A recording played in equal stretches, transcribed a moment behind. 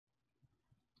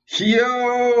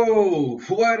Yo,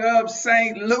 what up,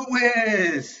 St.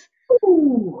 Louis?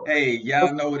 Ooh. Hey,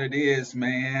 y'all know what it is,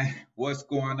 man. What's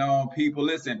going on, people?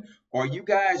 Listen, are you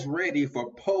guys ready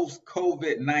for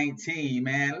post-COVID-19,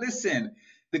 man? Listen,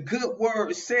 the good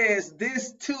word says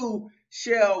this too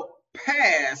shall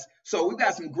pass. So we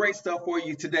got some great stuff for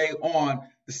you today on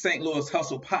the St. Louis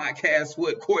Hustle podcast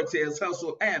with Cortez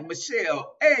Hustle and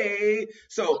Michelle Aaye.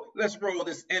 So let's roll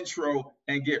this intro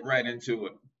and get right into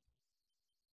it.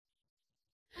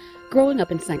 Growing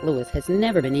up in St. Louis has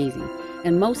never been easy,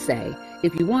 and most say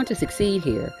if you want to succeed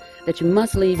here, that you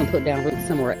must leave and put down roots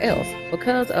somewhere else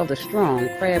because of the strong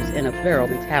crabs in a barrel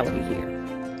mentality here.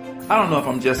 I don't know if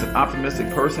I'm just an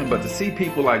optimistic person, but to see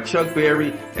people like Chuck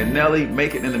Berry and Nelly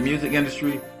make it in the music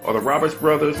industry, or the Roberts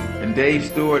brothers and Dave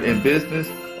Stewart in business,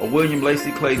 or William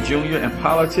Lacey Clay Jr. in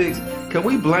politics, can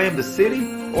we blame the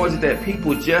city, or is it that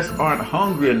people just aren't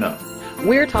hungry enough?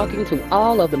 We're talking to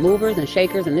all of the movers and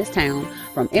shakers in this town,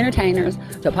 from entertainers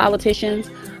to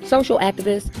politicians, social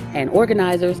activists and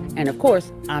organizers, and of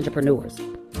course, entrepreneurs.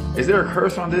 Is there a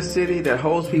curse on this city that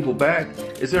holds people back?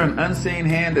 Is there an unseen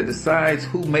hand that decides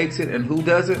who makes it and who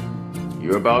doesn't?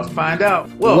 You're about to find out.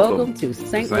 Welcome to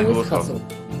St. Louis Hustle.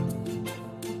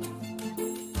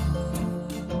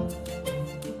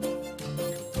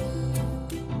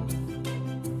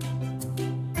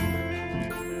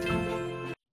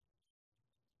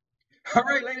 All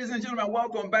right, ladies and gentlemen,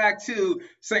 welcome back to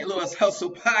St. Louis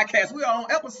Hustle Podcast. We are on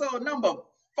episode number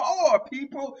 4,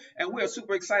 people, and we're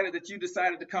super excited that you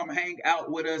decided to come hang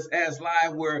out with us as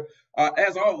live.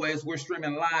 As always, we're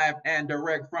streaming live and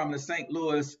direct from the St.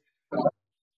 Louis.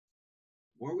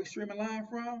 Where are we streaming live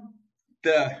from?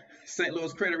 The St.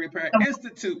 Louis Credit Repair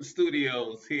Institute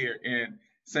studios here in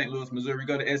St. Louis, Missouri.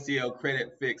 Go to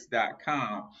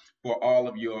stlcreditfix.com for all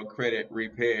of your credit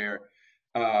repair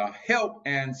help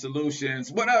and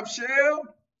solutions. What up, Shell?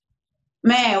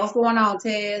 Man, what's going on,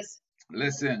 Tez?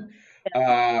 Listen,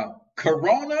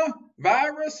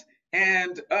 coronavirus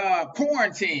and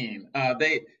quarantine.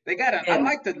 They got I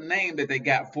like the name that they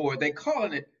got for it. They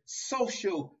calling it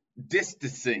social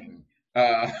distancing.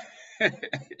 It's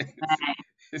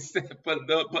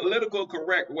the political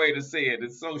correct way to say it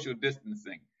is social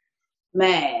distancing.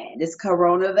 Man, this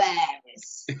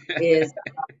coronavirus is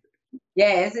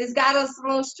yeah, it's got us a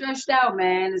little stretched out,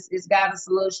 man. It's got us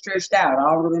a little stretched out. I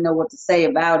don't really know what to say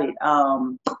about it.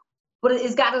 But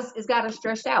it's got us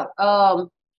stretched out.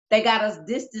 They got us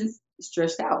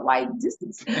stretched out, like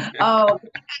distance. They got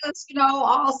us,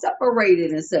 all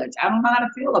separated and such. I don't know how to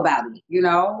feel about it.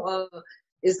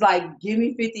 It's like, give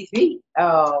me 50 feet.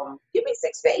 Give me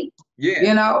 6 feet.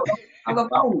 Yeah. On the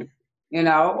phone.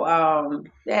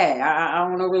 Yeah, I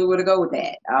don't know really where to go with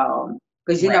that.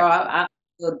 Because I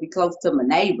to be close to my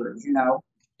neighbors, You know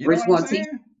Which what one I'm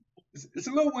saying? It's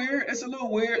a little weird. It's a little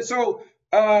weird. So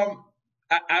I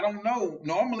don't know.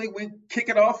 Normally we kick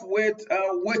it off with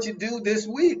what you do this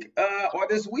week or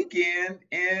this weekend,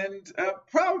 and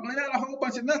probably not a whole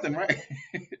bunch of nothing, right?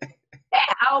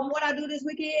 Yeah, what I do this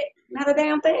weekend, not a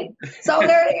damn thing. So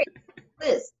there it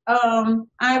is. I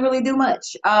didn't really do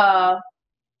much.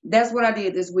 That's what I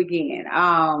did this weekend.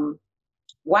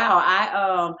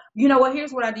 Wow, you know what?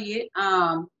 Here's what I did.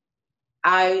 I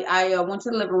went to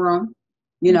the living room,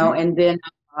 and then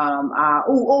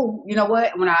you know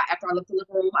what? After I left the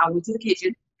living room, I went to the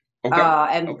kitchen. Okay.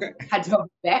 And I drove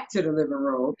back to the living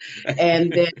room,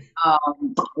 and then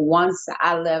once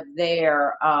I left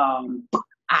there,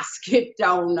 I skipped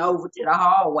on over to the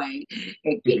hallway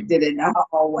and kicked it in the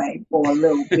hallway for a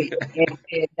little bit, and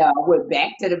went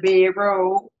back to the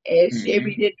bedroom and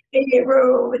shimmied in the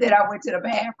bedroom, and then I went to the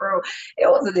bathroom. It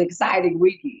was an exciting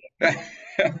weekend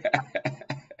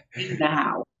in the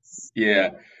house.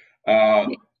 Yeah.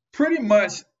 Pretty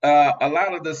much a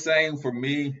lot of the same for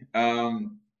me.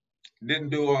 Didn't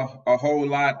do a whole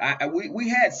lot. We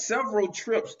had several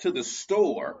trips to the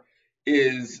store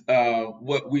is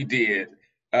what we did.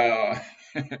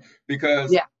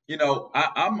 Because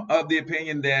I'm of the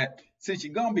opinion that since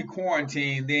you're gonna be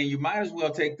quarantined, then you might as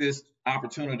well take this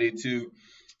opportunity to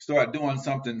start doing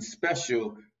something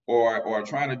special or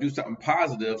trying to do something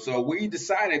positive. So we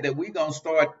decided that we're gonna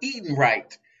start eating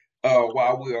right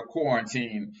while we are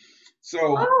quarantined.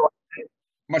 So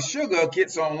my sugar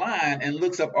gets online and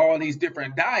looks up all these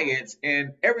different diets,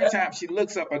 and every time she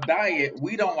looks up a diet,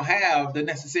 we don't have the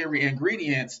necessary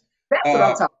ingredients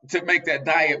to make that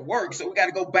diet work. So we got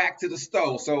to go back to the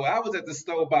stove. So I was at the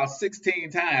stove about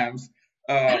 16 times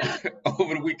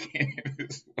over the weekend.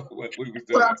 What we was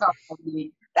doing.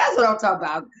 That's what I'm talking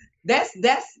about. That's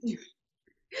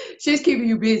she's keeping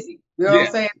you busy. You know what I'm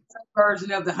Yes, saying? Some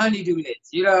version of the honeydew list,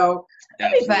 you know.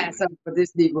 Let me find absolutely. something for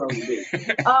this Negro to do.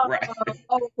 Uh, Right.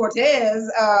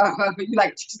 Cortez, you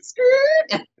like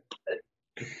skirt?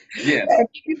 Yes.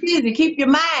 Keep you busy, keep your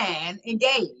mind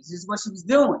engaged is what she was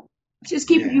doing. Just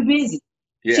keeping Yeah. you busy.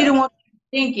 She Yeah. didn't want you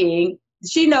thinking.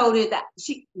 She noted that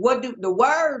what do the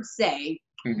words say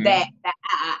that Hmm. the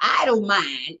idle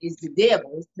mind is the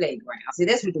devil's playground. See,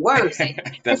 that's what the words say.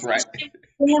 And That's so right. she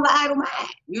didn't have an idle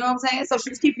mind. You know what I'm saying? So she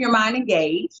was keeping your mind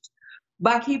engaged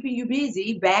by keeping you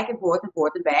busy back and forth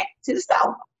and back to the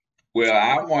stove. Well,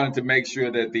 I wanted to make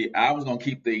sure that I was gonna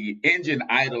keep the engine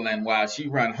idling while she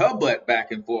run her butt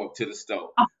back and forth to the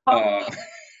stove. Uh,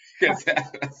 'cause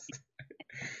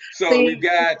so we've See,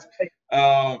 got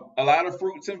a lot of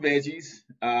fruits and veggies,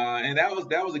 and that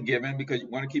was a given because you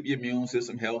want to keep your immune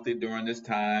system healthy during this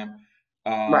time.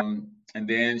 right. And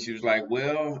then she was like,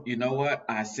 "Well, you know what?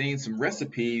 I seen some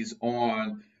recipes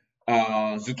on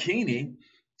zucchini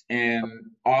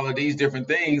and all of these different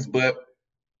things, but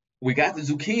we got the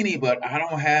zucchini, but I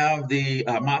don't have the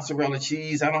mozzarella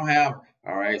cheese. I don't have."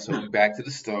 All right, so we back to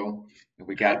the stove and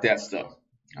we got that stuff.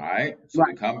 All right, so we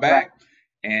Right, come right. back,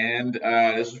 and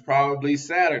this was probably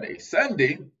Saturday.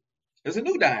 Sunday, there's a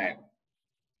new diet,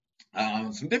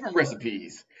 some different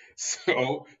recipes.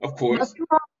 So, of course, Nothing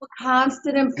wrong with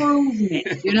constant improvement,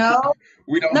 you know?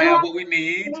 we don't Nothing have wrong what we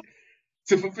need with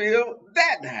to fulfill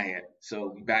that diet.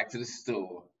 So we back to the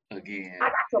store I again.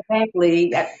 got your back,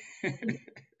 Lee.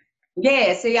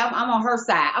 Yeah, see, I'm on her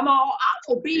side. I'm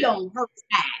gonna be Yeah. on her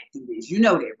side to this. You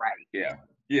know that, right? Yeah,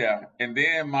 yeah. And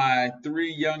then my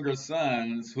three younger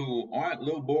sons, who aren't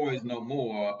little boys no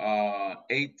more,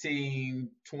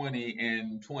 18, 20,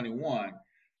 and 21,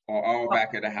 are all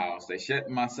back at the house. They shut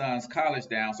my son's college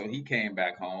down, so he came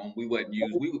back home. We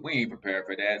ain't prepared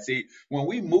for that. See, when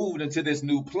we moved into this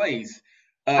new place,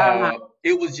 Uh-huh.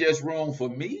 it was just room for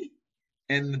me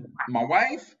and my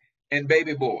wife and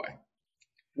baby boy.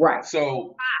 Right.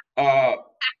 So, uh,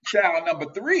 child number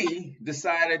three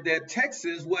decided that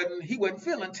he wasn't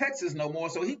feeling Texas no more,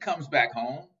 so he comes back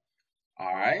home.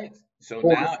 All right. So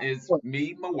Boy, now it's boy,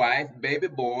 me, my wife, baby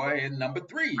boy, and number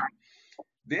three.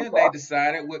 Then boy. they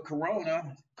decided with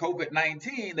Corona,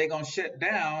 COVID-19, they're gonna shut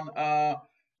down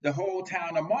the whole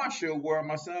town of Marshall, where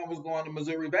my son was going to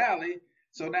Missouri Valley.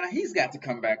 So now he's got to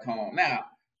come back home. Now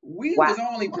we Wow. was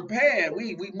only prepared.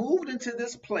 We moved into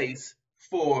this place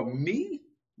for me,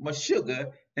 my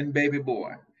sugar, and baby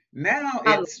boy. Now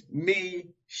I, it's me,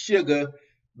 sugar,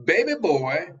 baby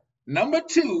boy, number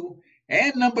two,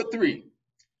 and number three,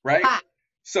 right? I,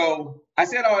 So I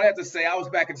said all that to say I was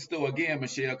back at the store again,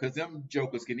 Michelle, because them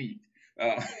jokers can eat.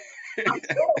 Uh, I'm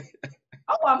sure.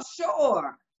 Oh, I'm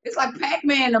sure. It's like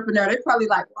Pac-Man up in there. They probably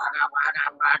like wagga,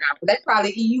 wagga, wagga. They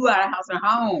probably eat you out of house and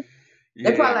home.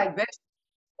 They probably yeah, like, "Bitch,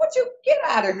 what you get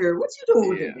out of here? What you doing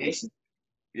with yeah, the dishes?"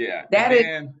 yeah. And That is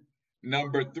then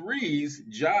number three's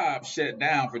job shut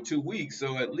down for 2 weeks,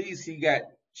 so at least he got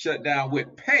shut down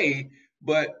with pay.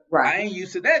 But right. I ain't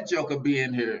used to that joker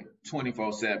being here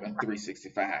 24/7,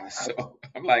 365. So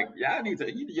I'm like,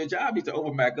 your job needs to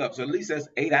open back up. So at least that's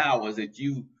 8 hours that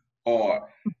you are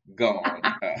gone.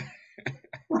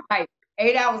 Right.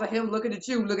 8 hours of him looking at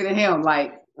you, looking at him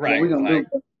like, what we Right. gonna do? Like,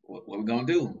 what we gonna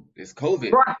do? It's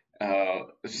COVID. Right.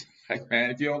 It's like,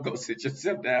 man, if you don't go sit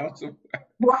yourself down. So,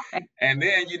 Right. and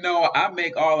then, I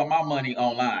make all of my money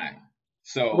online. Right.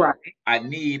 So I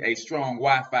need a strong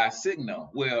Wi-Fi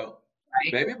signal. Well,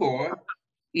 Right. baby boy,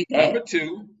 Eat number that.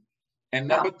 two, and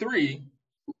Yeah. number three,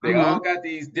 they Mm-hmm. all got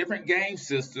these different game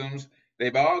systems.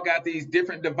 They've all got these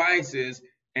different devices.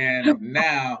 And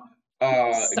now,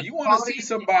 if you want to see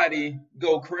somebody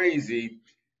go crazy,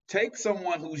 take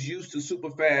someone who's used to super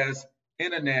fast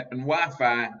internet and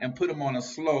Wi-Fi and put them on a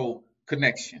slow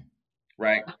connection,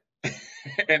 right?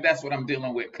 And that's what I'm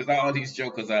dealing with because all these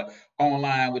jokers are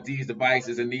online with these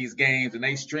devices and these games and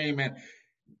they streaming.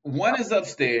 One is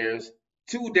upstairs,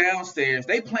 two downstairs.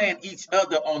 They playing each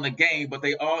other on the game, but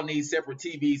they all need separate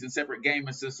TVs and separate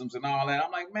gaming systems and all that.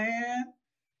 I'm like, man,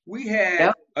 we had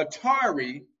Yep.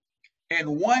 Atari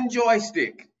and one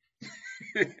joystick.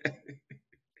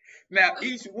 Now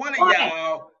each one of What?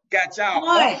 y'all got y'all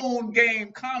What? own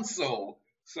game console.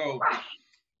 So Right.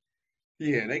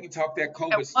 yeah, they can talk that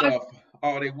COVID What? stuff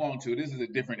all they want to. This is a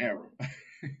different era.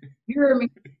 You hear me?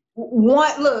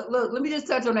 One, look, let me just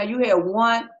touch on that. You had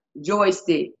one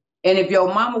joystick. And if your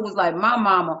mama was like my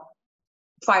mama,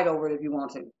 fight over it if you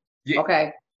want to. Yeah,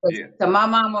 Okay? yeah, So my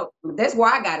mama, that's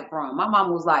where I got it from. My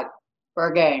mama was like, for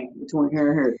a game between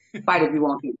here and here. Fight if you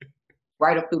want to.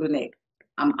 Right up through the neck.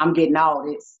 I'm getting all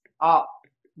this. All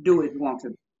do it if you want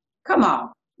to. Come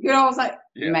on. You know what I'm saying?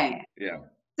 yeah, Man. yeah.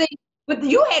 See, But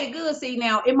you had it good. See,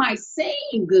 now it might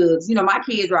seem good. You know, my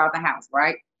kids are out the house,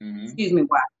 right? Mm-hmm. Excuse me,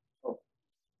 why?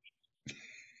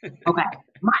 Okay,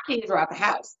 my kids are out the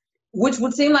house, which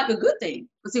would seem like a good thing.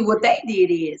 But see, what they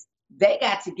did is they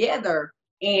got together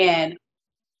and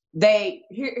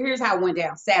here's how it went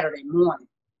down Saturday morning.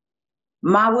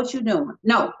 Ma, what you doing?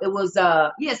 No, it was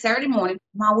Saturday morning.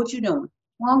 Ma, what you doing?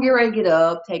 Well, I'm getting ready to get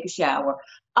up, take a shower.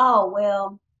 Oh,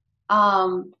 well,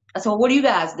 so what are you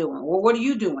guys doing? Well, what are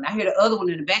you doing? I hear the other one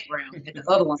in the background at the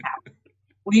other one's house.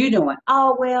 What are you doing?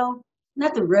 Oh, well,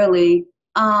 nothing really.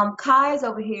 Kai's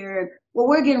over here. Well,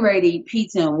 we're getting ready to eat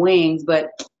pizza and wings,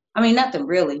 but I mean, nothing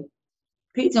really.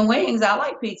 Pizza and wings, I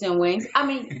like pizza and wings. I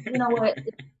mean, you know what?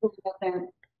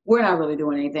 We're not really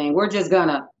doing anything. We're just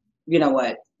gonna, you know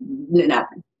what?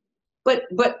 Nothing. But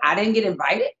I didn't get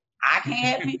invited. I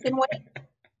can't have pizza and wings.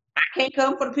 I can't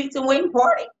come for the pizza and wing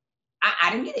party. I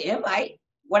didn't get an invite.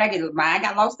 What I get? Mine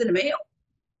got lost in the mail.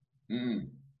 Mm.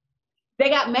 They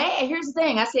got mad. Here's the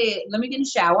thing. I said, let me get in the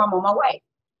shower. I'm on my way.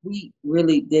 We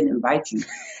really didn't invite you.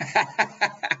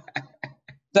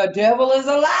 The devil is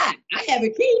a lie. I have a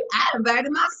key. I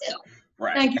invited myself.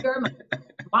 Right. Thank you very much.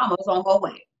 Mama's on her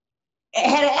way. I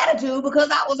had an attitude because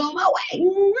I was on my way.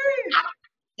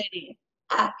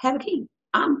 I have a key.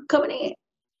 I'm coming in.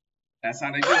 That's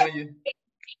how they doing you.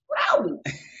 Without me.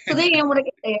 So then when I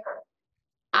get there,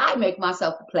 I make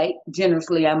myself a plate,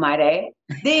 generously I might add.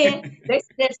 Then they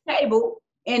sit at the table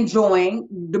enjoying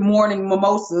the morning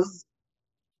mimosas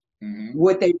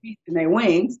with their pizza and their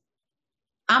wings.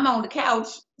 I'm on the couch,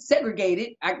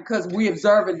 segregated, because we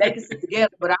observing, they can sit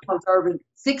together, but I'm observing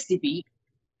 60 feet.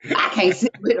 I can't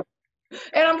sit with them.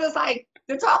 And I'm just like,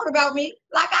 they're talking about me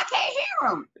like I can't hear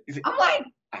them. I'm like,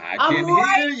 I can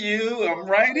hear you. I'm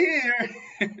right here.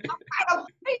 I'm right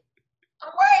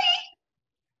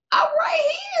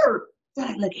here. So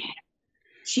I look at her.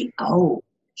 She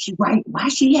right. Why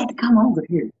she had to come over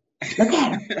here? Look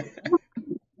at her.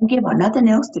 Give her nothing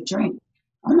else to drink.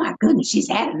 Oh my goodness, she's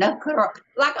had enough. Cut her off.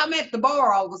 Like I'm at the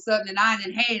bar all of a sudden and I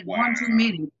done had one too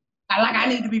many. I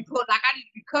need to be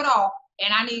cut off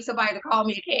and I need somebody to call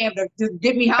me a cab to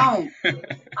get me home. I'm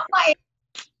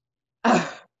like,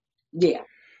 yeah.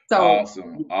 So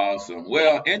Awesome.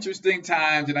 Well, interesting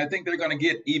times, and I think they're going to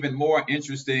get even more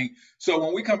interesting. So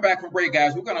when we come back from break,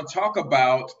 guys, we're going to talk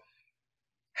about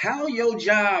how your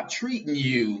job treating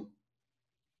you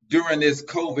during this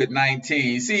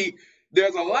COVID-19. See,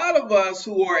 there's a lot of us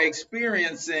who are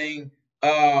experiencing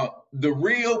the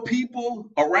real people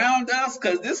around us,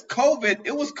 because this COVID,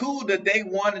 it was cool that day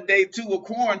 1 and day 2 of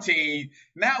quarantine.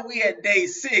 Now we at day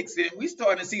 6 and we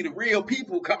starting to see the real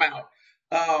people come out.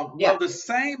 Well, the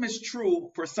same is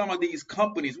true for some of these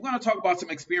companies. We're going to talk about some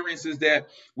experiences that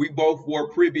we both were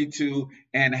privy to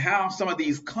and how some of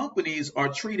these companies are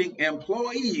treating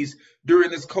employees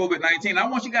during this COVID-19. I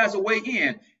want you guys to weigh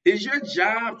in. Is your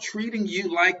job treating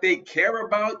you like they care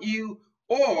about you,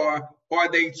 or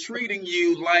are they treating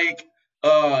you like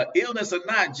illness or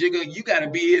not, Jigga, you got to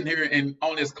be in here and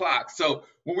on this clock? So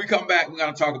when we come back, we're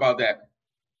going to talk about that.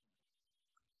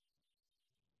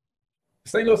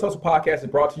 St. Louis Hustle Podcast is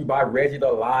brought to you by Reggie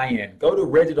the Lion. Go to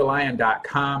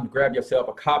ReggieTheLion.com to grab yourself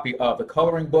a copy of the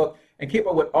coloring book and keep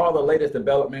up with all the latest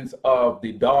developments of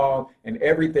the dog and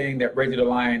everything that Reggie the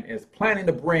Lion is planning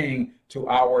to bring to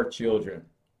our children.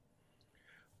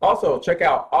 Also, check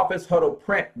out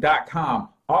OfficeHuddlePrint.com.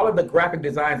 All of the graphic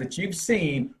designs that you've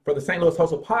seen for the St. Louis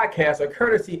Hustle Podcast are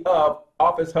courtesy of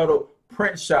Office Huddle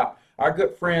Print Shop. Our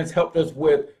good friends helped us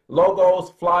with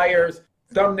logos, flyers,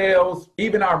 thumbnails,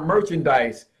 even our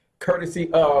merchandise, courtesy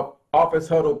of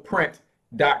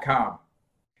OfficeHuddlePrint.com.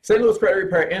 St. Louis Credit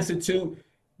Repair Institute,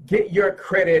 get your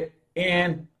credit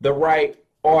in the right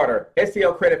order.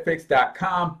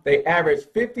 STLCreditFix.com. They average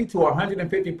 50 to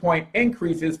 150 point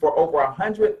increases for over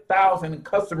 100,000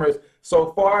 customers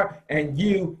so far, and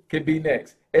you could be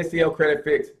next.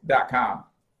 STLCreditFix.com.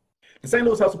 The St.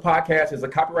 Louis Hustle Podcast is a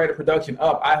copyrighted production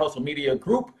of iHustle Media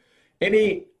Group.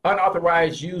 Any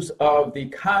unauthorized use of the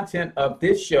content of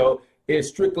this show is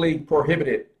strictly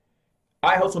prohibited.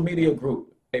 iHustle Media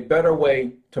Group, a better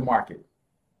way to market.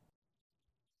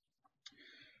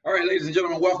 All right, ladies and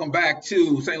gentlemen, welcome back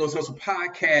to St. Louis Hustle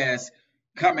Podcast,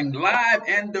 coming live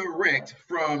and direct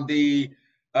from the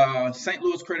St.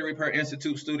 Louis Credit Repair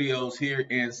Institute studios here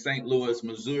in St. Louis,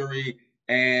 Missouri.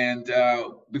 And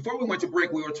before we went to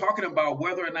break, we were talking about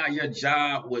whether or not your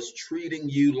job was treating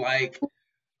you like,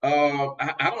 I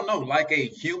don't know, like a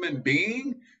human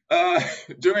being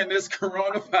during this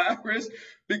coronavirus,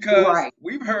 because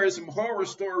we've heard some horror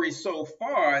stories so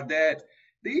far that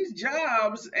these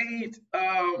jobs ain't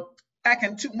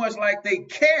acting too much like they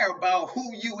care about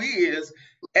who you is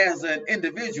as an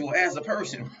individual, as a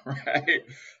person, right?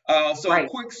 So Right.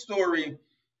 quick story,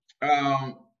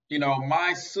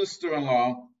 my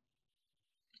sister-in-law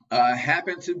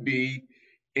happened to be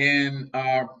in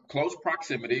close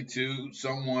proximity to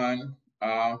someone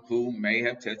who may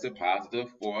have tested positive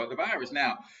for the virus.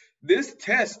 Now, this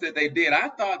test that they did, I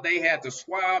thought they had to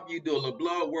swab you, do a little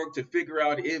blood work to figure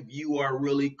out if you are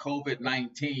really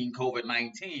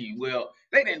COVID-19. Well,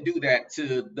 they didn't do that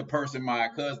to the person my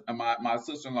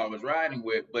sister-in-law was riding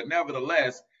with, but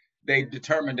nevertheless, they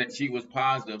determined that she was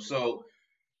positive. So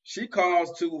she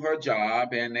calls to her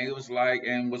job and they was like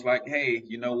hey,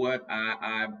 you know what,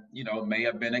 I may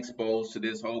have been exposed to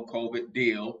this whole COVID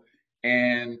deal,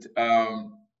 and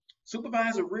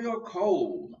supervisor real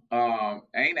cold,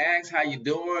 ain't asked how you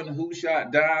doing, who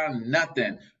shot down,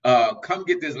 nothing, come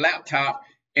get this laptop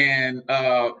and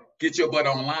get your butt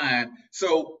online.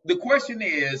 So the question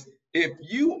is, if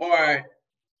you are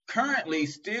currently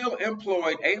still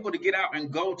employed, able to get out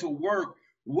and go to work,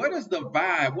 what is the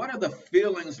vibe? What are the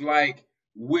feelings like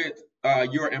with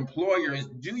your employers?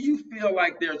 Do you feel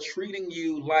like they're treating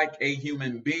you like a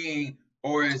human being,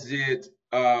 or is it,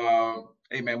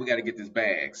 hey man, we got to get this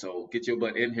bag, so get your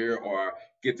butt in here, or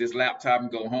get this laptop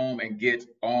and go home and get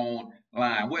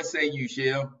online? What say you,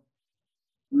 Shell?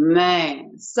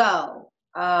 Man, so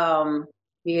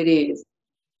here it is.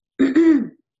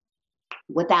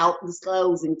 Without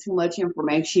disclosing too much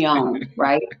information,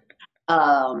 right?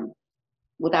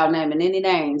 Without naming any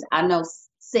names, I know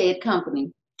said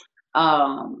company.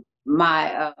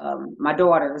 My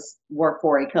daughters work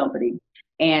for a company,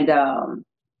 and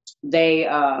they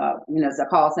it's a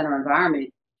call center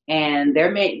environment, and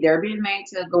they're being made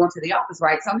to go into the office,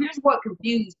 right? So here's what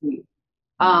confused me.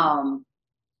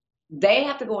 They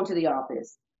have to go into the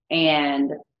office,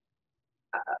 and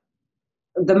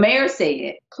the mayor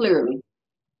said clearly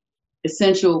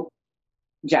essential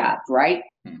jobs, right?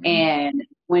 And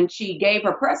when she gave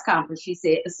her press conference, she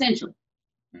said essential.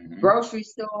 Grocery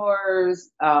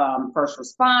stores, first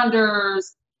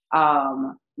responders,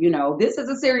 this is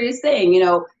a serious thing,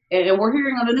 and we're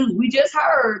hearing on the news. We just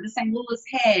heard the St. Louis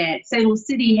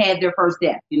City had their first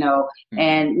death,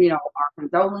 and, our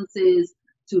condolences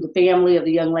to the family of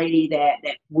the young lady that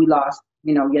we lost,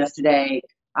 yesterday.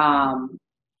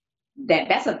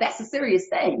 That's a serious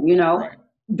thing, Right.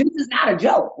 This is not a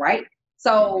joke, right?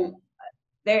 So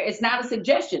it's not a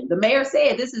suggestion. The mayor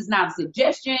said this is not a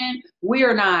suggestion. We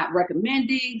are not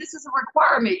recommending. This is a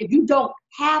requirement. If you don't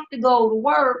have to go to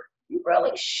work, you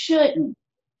really shouldn't.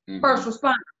 First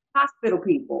responders, hospital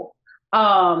people,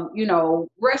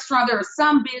 restaurant. There are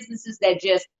some businesses that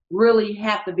just really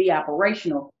have to be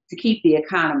operational to keep the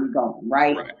economy going,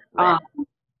 right? Right.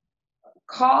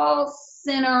 Call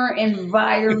center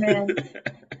environment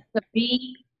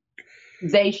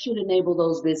they should enable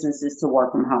those businesses to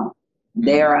work from home.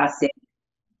 There I said,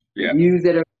 views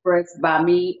that are expressed by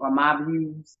me or my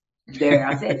views. There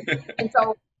I said, and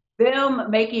so them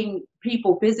making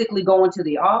people physically go into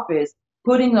the office,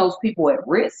 putting those people at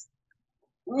risk.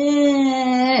 I'm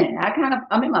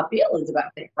in my feelings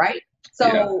about that, right?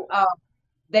 So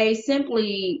they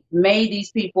simply made these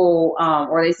people,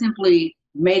 or they simply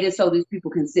made it so these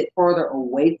people can sit further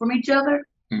away from each other.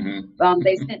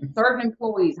 They sent certain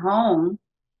employees home,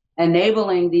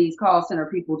 enabling these call center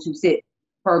people to sit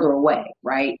further away,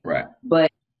 right? Right. But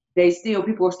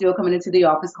people are still coming into the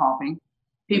office coughing.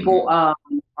 People are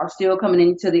still coming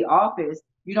into the office.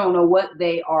 You don't know what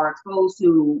they are exposed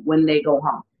to when they go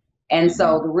home. And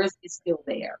so the risk is still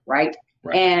there, right?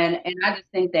 And I just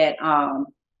think that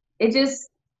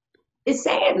it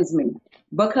saddens me,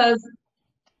 because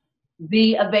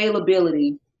the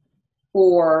availability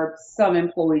for some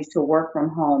employees to work from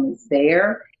home is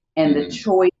there, and the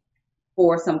choice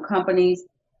for some companies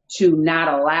to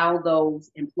not allow those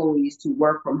employees to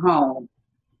work from home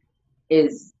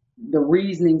is the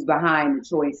reasonings behind the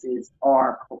choices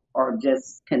are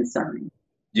just concerning.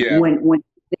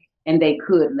 And they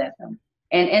could let them,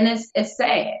 and it's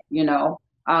sad,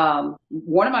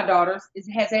 one of my daughters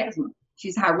has asthma.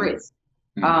 She's high risk.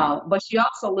 But she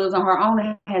also lives on her own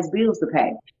and has bills to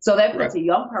pay. So that puts a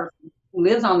young person who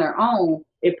lives on their own,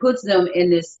 it puts them in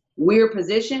this weird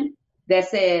position that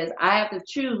says, I have to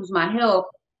choose my health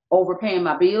over paying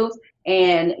my bills.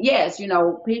 And yes,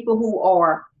 people who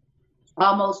are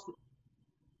almost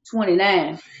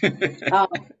 29 know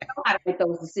how to make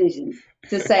those decisions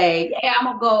to say, yeah, I'm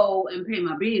going to go and pay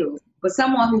my bills. But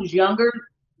someone who's younger,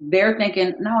 they're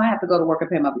thinking, no, I have to go to work and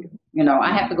pay my bills.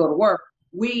 I have to go to work.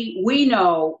 We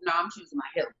know, no, I'm choosing my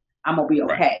health. I'm going to be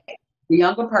okay. Right. The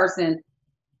younger person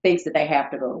thinks that they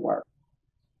have to go to work.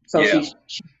 So she's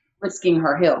risking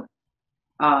her health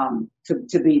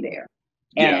to be there.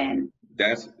 Yeah, And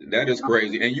that is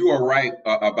crazy, and you are right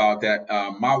about that.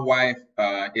 My wife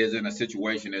is in a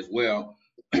situation as well.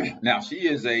 Now she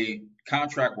is a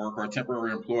contract worker, a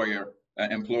temporary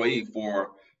employee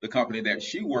for the company that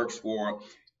she works for,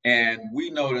 and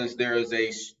we noticed there is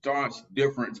a stark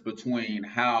difference between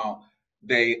how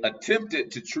they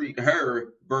attempted to treat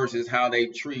her versus how they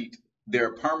treat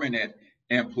their permanent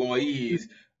employees.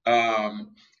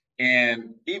 Um,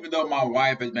 and even though my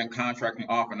wife has been contracting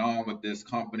off and on with this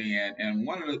company, and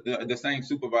one of the same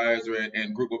supervisor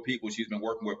and group of people she's been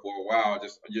working with for a while,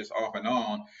 just off and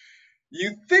on,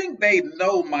 you think they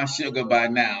know my sugar by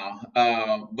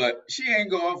now, but she ain't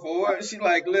going for it. She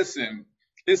like, listen,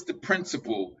 it's the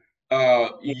principle.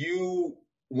 You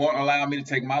won't allow me to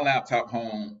take my laptop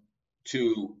home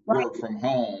to right, work from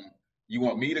home. You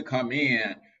want me to come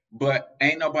in, but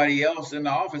ain't nobody else in the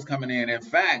office coming in. In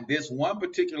fact, this one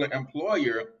particular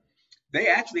employer, they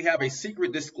actually have a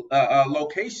secret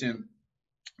location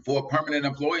for permanent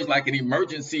employees, like an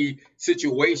emergency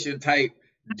situation type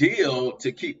deal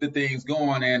to keep the things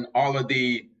going. And all of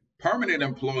the permanent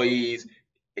employees,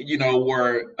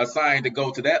 were assigned to go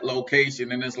to that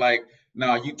location. And it's like,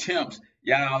 no, you temps,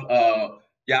 y'all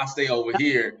stay over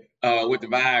here with the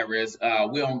virus.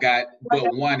 We don't got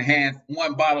but one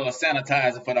bottle of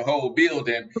sanitizer for the whole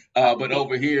building. But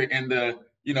over here in the,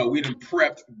 we done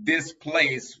prepped this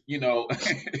place. y'all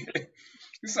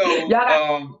So,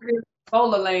 got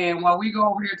solar land while we go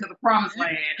over here to the promised you,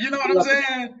 land. you know what I'm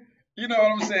saying? You know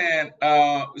what I'm saying?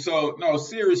 So no,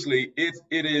 seriously,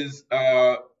 it is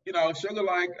sugar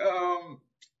like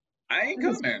I ain't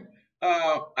coming.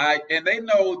 And they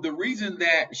know the reason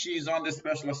that she's on this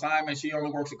special assignment, she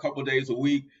only works a couple days a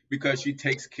week because she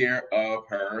takes care of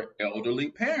her elderly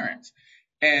parents.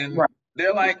 And Right.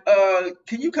 they're like,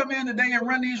 can you come in today and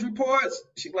run these reports?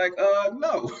 She's like,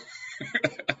 no.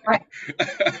 Right.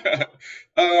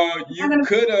 You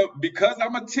could have, because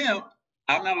I'm a temp,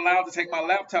 I'm not allowed to take my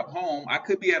laptop home. I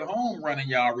could be at home running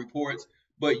y'all reports,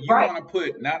 but you Right. want to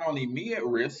put not only me at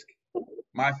risk,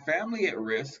 my family at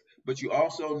risk, but you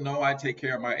also know I take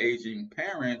care of my aging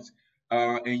parents,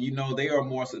 and they are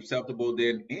more susceptible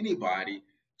than anybody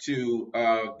to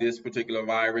this particular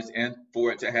virus and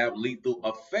for it to have lethal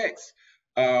effects.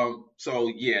 So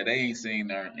yeah, they ain't seen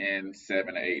her in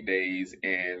 7 or 8 days,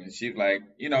 and she's like,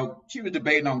 she was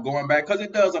debating on going back because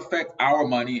it does affect our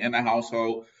money in the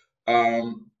household.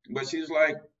 But she's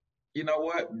like, you know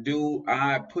what? Do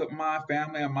I put my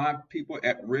family and my people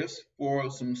at risk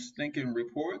for some stinking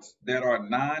reports that are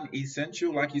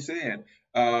non-essential? Like you said,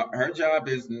 her job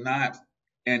is not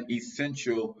an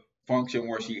essential function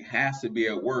where she has to be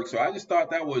at work. So I just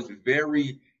thought that was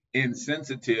very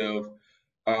insensitive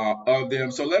of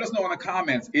them. So let us know in the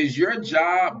comments, is your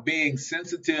job being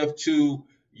sensitive to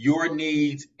your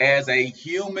needs as a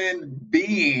human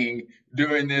being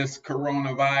during this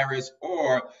coronavirus,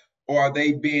 or are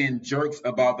they being jerks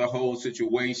about the whole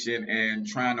situation and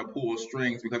trying to pull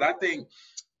strings? Because I think,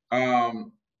 with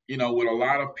a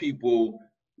lot of people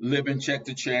living check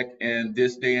to check in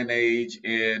this day and age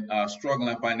and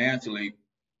struggling financially,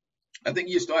 I think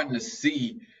you're starting to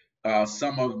see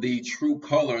some of the true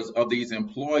colors of these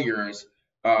employers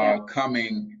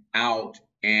coming out.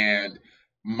 And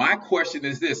my question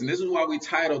is this, and this is why we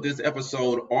titled this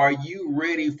episode, Are You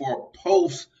Ready for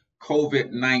Post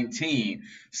COVID-19?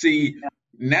 See,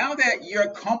 now that your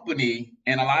company,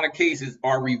 in a lot of cases,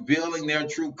 are revealing their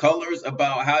true colors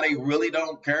about how they really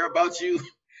don't care about you,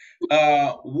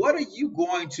 what are you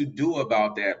going to do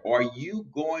about that? Are you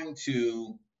going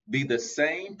to be the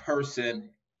same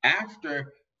person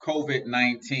after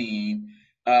COVID-19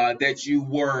 that you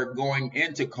were going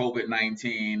into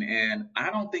COVID-19? And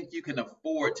I don't think you can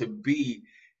afford to be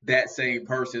that same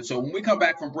person. So when we come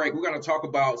back from break, we're going to talk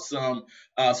about some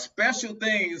special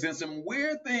things and some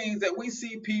weird things that we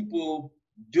see people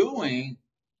doing.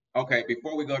 Okay,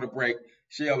 before we go to break,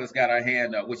 Sheila's got her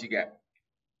hand up. What you got?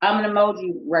 I'm an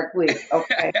emoji right quick.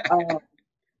 Okay.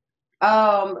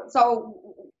 So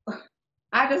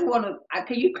I just want to,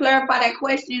 can you clarify that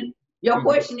question? Your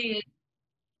question is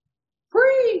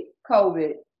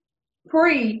pre-COVID,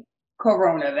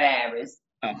 pre-coronavirus.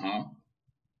 Uh-huh.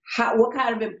 What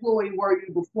kind of employee were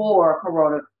you before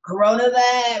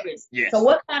coronavirus? Yes. So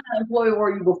what kind of employee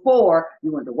were you before?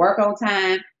 You went to work on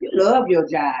time. You loved your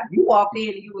job. You walked in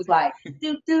and you was like,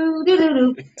 do do do do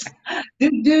do,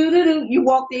 do do do do. You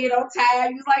walked in on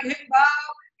time. You was like, hey Bob,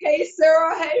 hey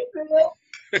Sarah, hey Phil.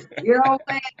 You know what I'm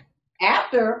saying?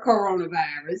 After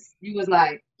coronavirus, you was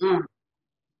like, how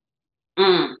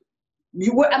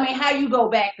you go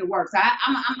back to work? So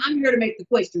I'm here to make the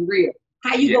question real.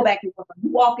 How you go back to work? Are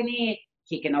you walking in,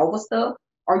 kicking over stuff?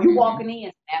 Are you walking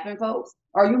in snapping folks?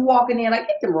 Are you walking in like,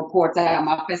 get them reports out of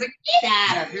my face? Like, get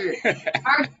out of here.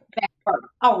 Are you that person?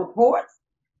 Oh, reports?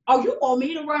 Oh, you want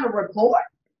me to run a report?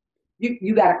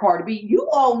 You got a car to beat. You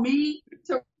want me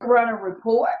to run a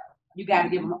report? You got to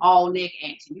give them all neck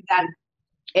action. You got to,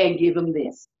 and give them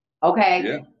this. Okay?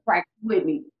 Yeah. Practice with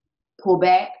me. Pull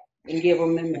back and give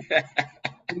them the neck.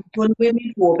 You put with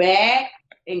me, pull back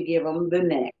and give them the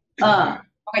neck.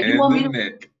 Okay, you want me to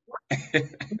neck.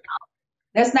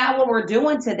 That's not what we're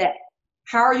doing today.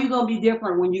 How are you going to be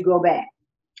different when you go back?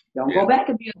 Don't go back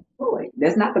and be employed.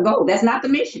 That's not the goal. That's not the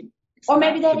mission. Or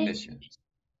maybe that is the mission.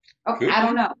 Okay, I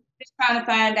don't know. Just trying to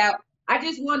find out. I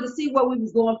just wanted to see what we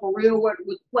was going for real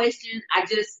with questions. I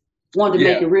just wanted to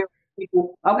make it real for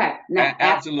people. Okay. Now,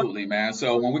 absolutely, man.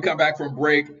 So when we come back from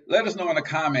break, let us know in the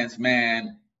comments,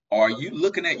 man. Are you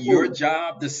looking at your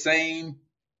job the same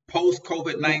post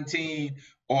COVID-19,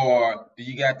 or do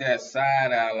you got that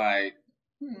side eye like?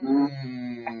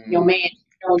 Your man,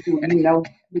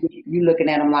 you looking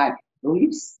at him like, oh,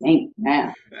 you stink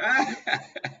now.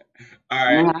 All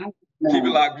right. Keep it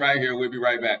locked right here. We'll be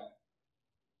right back.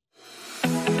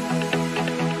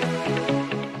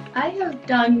 I have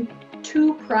done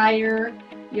 2 prior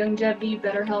Longevity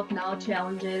Better Health Now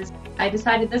challenges. I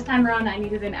decided this time around I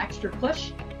needed an extra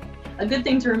push. A good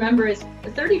thing to remember is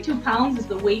 32 pounds is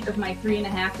the weight of my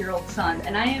 3.5-year-old son,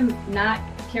 and I am not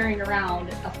carrying around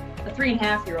a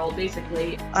 3.5-year-old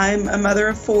basically. I'm a mother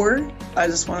of 4. I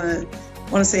just want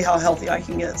to see how healthy I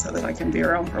can get so that I can be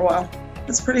around for a while.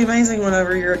 It's pretty amazing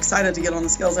whenever you're excited to get on the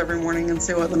scales every morning and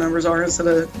see what the numbers are instead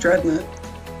of dreading it.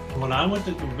 When I went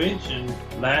to convention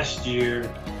last year,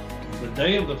 the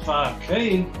day of the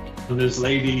 5K, this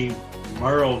lady,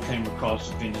 Merle, came across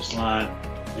the finish line,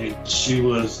 and she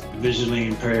was visually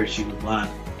impaired. She was blind.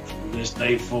 From this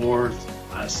day forth,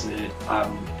 I said,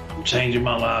 I'm changing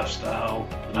my lifestyle,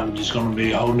 and I'm just going to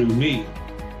be a whole new me.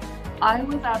 I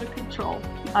was out of control.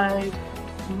 I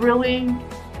really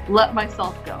let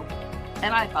myself go.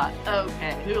 And I thought,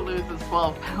 okay, who loses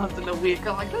 12 pounds in a week?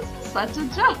 I'm like, this is such a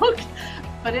joke.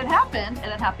 But it happened,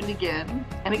 and it happened again,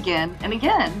 and again, and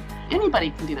again.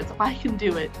 Anybody can do this. If I can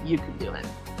do it, you can do it.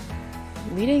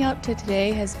 Leading up to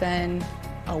today has been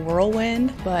a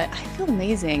whirlwind, but I feel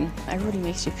amazing. Everybody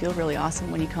makes you feel really awesome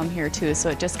when you come here too, so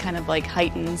it just kind of like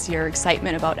heightens your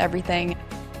excitement about everything.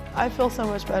 I feel so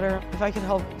much better. If I could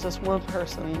help just one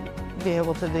person be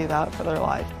able to do that for their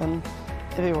life, then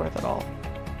it'd be worth it all.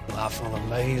 I feel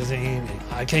amazing.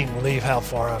 I can't believe how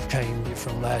far I've came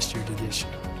from last year to this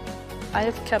year. I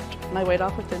have kept my weight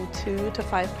off within 2 to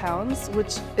 5 pounds,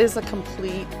 which is a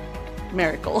complete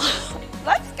miracle.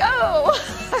 Let's go!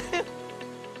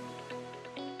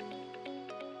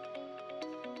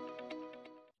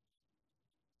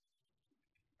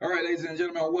 All right, ladies and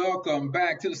gentlemen, welcome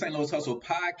back to the St. Louis Hustle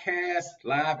Podcast,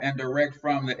 live and direct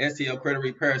from the STL Credit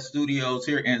Repair Studios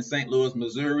here in St. Louis,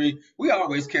 Missouri. We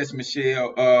always catch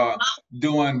Michelle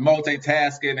doing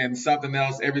multitasking and something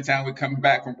else every time we come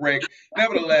back from break.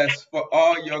 Nevertheless, for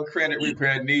all your credit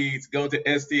repair needs, go to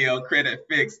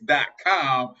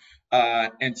stlcreditfix.com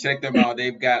and check them out.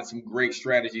 They've got some great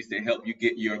strategies to help you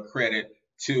get your credit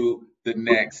to the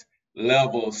next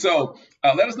level. So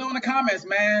let us know in the comments,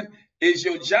 man. Is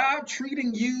your job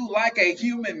treating you like a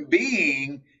human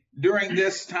being during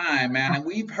this time, man? And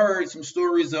we've heard some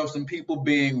stories of some people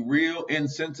being real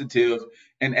insensitive.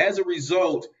 And as a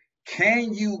result,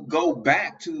 can you go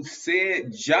back to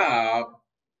said job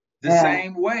the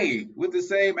same way, with the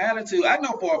same attitude? I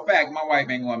know for a fact my wife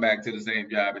ain't going back to the same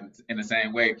job in the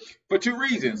same way for 2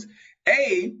 reasons.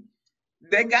 A,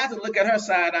 they got to look at her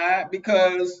side eye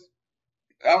because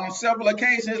on several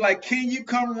occasions, like, can you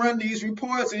come run these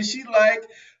reports? And she like,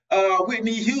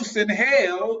 Whitney Houston,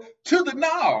 hell to the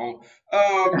no.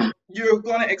 You're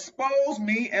going to expose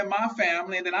me and my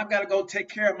family, and then I've got to go take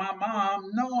care of my mom.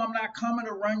 No, I'm not coming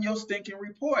to run your stinking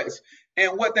reports.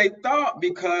 And what they thought,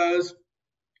 because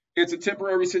it's a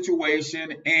temporary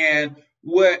situation, and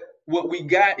what we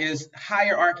got is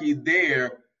hierarchy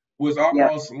there was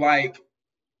almost like,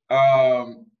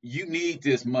 you need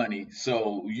this money,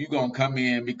 so you gonna come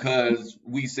in because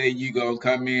we say you gonna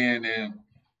come in, and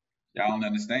y'all don't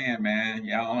understand, man.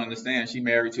 Y'all don't understand. She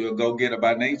married to a go-getter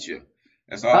by nature.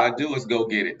 That's all I do is go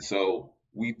get it. So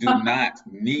we do not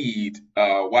need,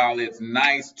 while it's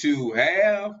nice to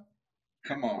have,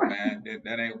 come on, man.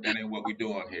 That ain't what we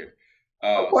doing here.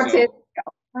 Cortez,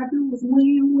 I do is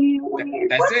win.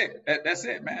 That's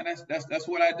it, man. That's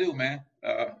what I do, man.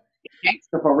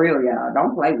 Gangster for real, y'all.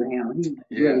 Don't play with him. He's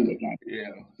really a gangster.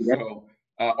 Yeah. So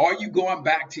are you going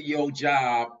back to your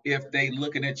job if they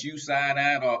looking at you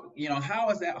side-eyed, or how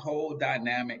is that whole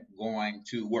dynamic going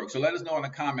to work? So let us know in the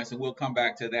comments, and we'll come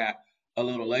back to that a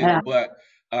little later. Yeah. But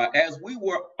as we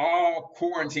were all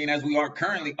quarantined, as we are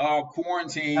currently all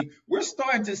quarantined, we're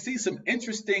starting to see some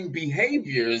interesting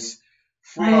behaviors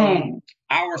from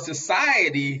our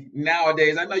society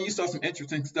nowadays. I know you saw some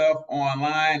interesting stuff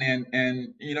online,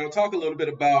 and talk a little bit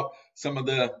about some of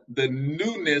the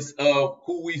newness of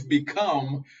who we've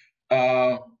become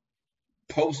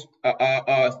post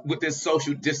with this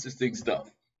social distancing stuff.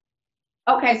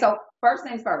 Okay, so first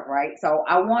things first, right? So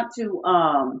I want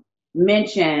to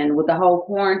mention with the whole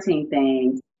quarantine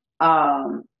thing,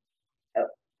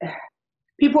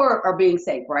 people are being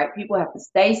safe, right? People have to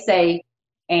stay safe,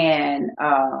 and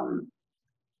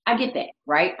I get that,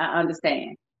 right? I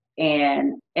understand,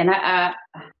 and I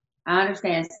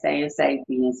understand staying safe,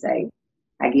 being safe.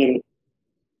 I get it.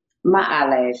 My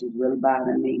eyelash is really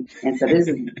bothering me, and so this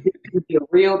is a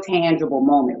real tangible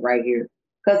moment right here.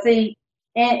 Cause see,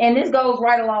 and this goes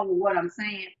right along with what I'm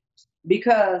saying,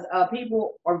 because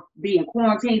people are being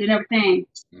quarantined and everything.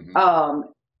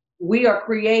 We are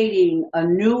creating a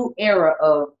new era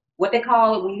of what they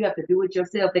call it when you have to do it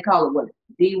yourself. They call it what?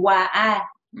 DIY?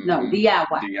 No, DIY.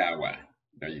 DIY.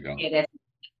 There you go. Yeah, that's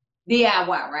DIY,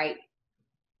 right?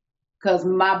 Because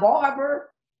my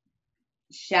barber,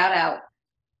 shout out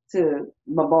to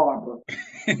my barber.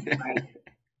 Right?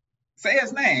 Say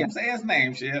his name. Say his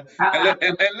name, Shell.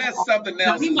 Unless something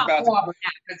else is about to,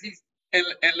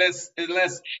 unless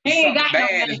something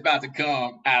bad is about to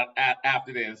come out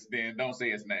after this, then don't say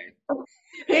his name.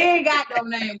 He ain't got no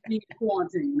name in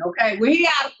quarantine, okay? When he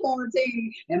out of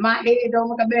quarantine and my head don't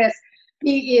look a mess,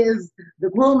 he is the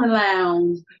grooming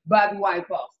lounge by the White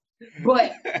House.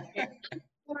 But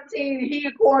quarantine, he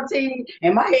in quarantine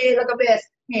and my head look a mess,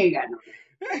 he ain't got no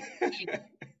name.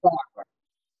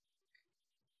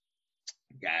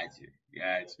 Got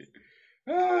you.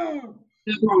 Oh.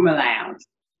 The grooming lounge.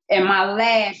 And my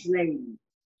lash lady,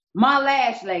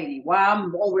 while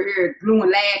I'm over here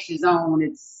gluing lashes on,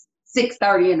 it's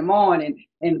 6:30 in the morning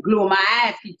and gluing my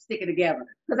eyes keep sticking together.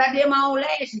 Because I did my own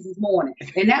lashes this morning.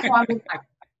 And that's why I'm like,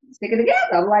 sticking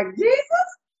together. I'm like,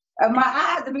 Jesus. And my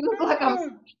eyes, if it look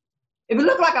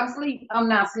like I'm asleep, I'm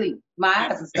not asleep. My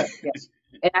eyes are stuck together.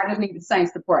 And I just need the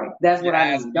saints to pray. That's what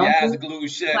I need. Your eyes are glued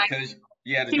shut because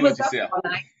you had to do it yourself.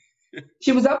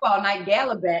 She was up all night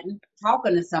gallivanting,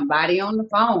 talking to somebody on the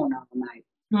phone all night.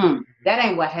 That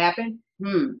ain't what happened.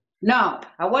 No,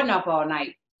 I wasn't up all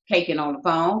night caking on the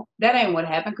phone. That ain't what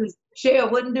happened, because Shell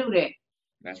wouldn't do that.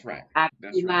 That's right. I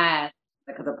see my eyes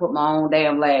because I put my own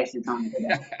damn lashes on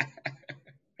today.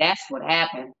 That's what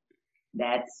happened.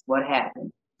 That's what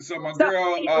happened. So my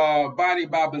girl, Body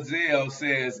by Bazelle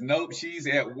says, nope, she's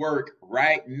at work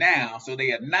right now. So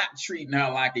they are not treating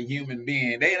her like a human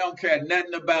being. They don't care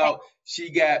nothing about she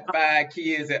got 5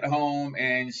 kids at home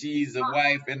and she's a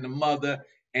wife and the mother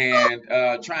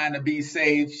and trying to be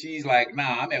safe. She's like,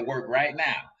 nah, I'm at work right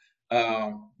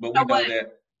now. But we know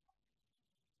that.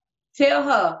 Tell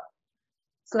her,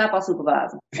 slap our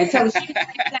supervisor and tell her she can't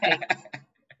say.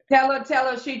 Tell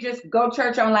her she just go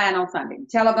church online on Sunday.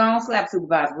 Tell her go on slap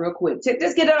supervisor real quick.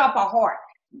 Just get it off her heart.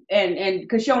 And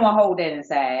because she don't want to hold that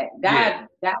inside. God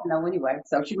know anyway.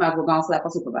 So she might as well go on slap her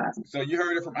supervisor. So you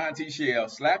heard it from Auntie Shell.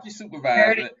 Slap your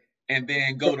supervisor and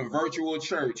then go to virtual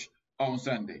church on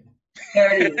Sunday.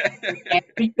 There it is. And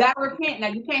you got to repent. Now,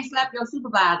 you can't slap your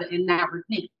supervisor and not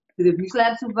repent. Because if you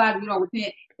slap supervisor, you don't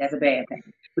repent, that's a bad thing.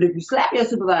 But if you slap your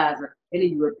supervisor and then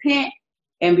you repent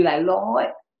and be like, Lord,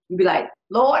 you be like,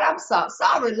 Lord, I'm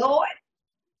sorry, Lord.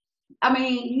 I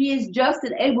mean, he is just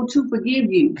and able to forgive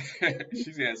you.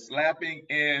 She said, slapping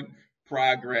in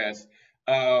progress.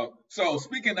 So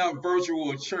speaking of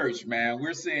virtual church, man,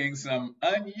 we're seeing some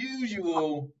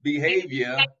unusual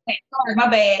behavior. Sorry, my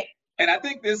bad. And I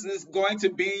think this is going to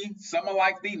be some of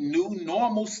like the new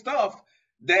normal stuff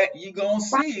that you're going to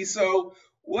see. So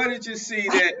what did you see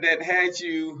that had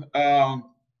you...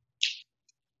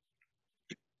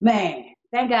 Man,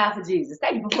 thank God for Jesus.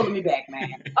 Thank you for pulling me back,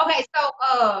 man. Okay,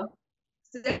 so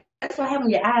that's what happened when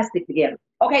your eyes stick together.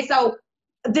 Okay, so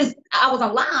I was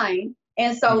online,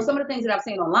 and so some of the things that I've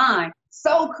seen online,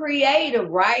 so creative,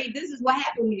 right? This is what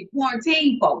happened when you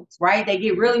quarantine folks, right? They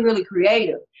get really, really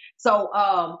creative. So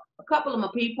a couple of my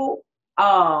people,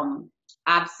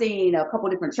 I've seen a couple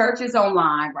different churches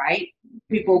online, right?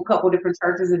 A couple different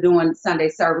churches are doing Sunday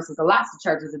services. Lots of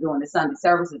churches are doing the Sunday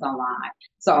services online.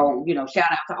 So,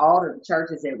 shout out to all of the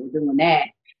churches that were doing that.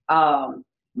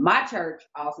 My church,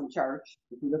 awesome church.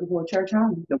 If you're looking for a church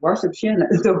home, the worship center,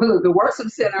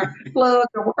 plug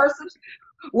the worship.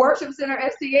 Worship Center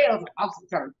STL is an awesome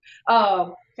church.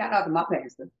 Shout out to my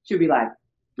pastor. She'll be like,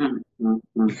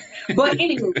 But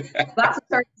anyway, lots of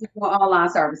churches doing online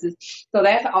services, so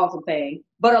that's an awesome thing.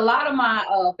 But a lot of my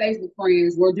Facebook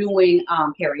friends were doing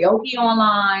karaoke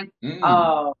online.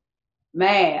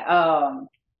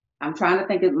 I'm trying to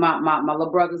think of my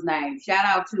little brother's name. Shout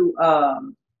out to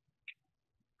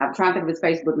I'm trying to think of his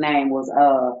Facebook name was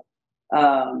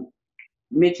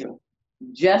Mitchell.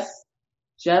 Justin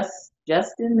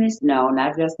Mitchell. No,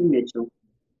 not Justin Mitchell.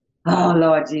 Oh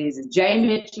Lord Jesus, Jay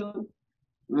Mitchell.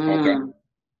 Okay.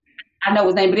 I know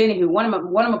his name, but anyway, one of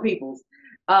my peoples.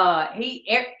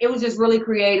 It was just really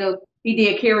creative. He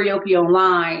did karaoke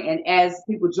online, and as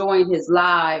people joined his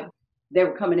live, they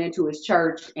were coming into his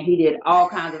church, and he did all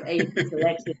kinds of age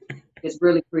selections. It's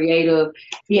really creative.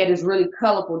 He had this really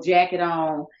colorful jacket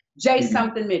on. Jay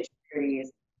something Mitchell, there he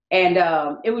is, and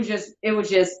it was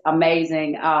just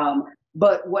amazing.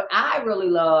 But what I really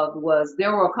loved was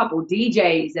there were a couple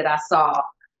DJs that I saw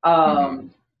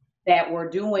that were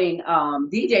doing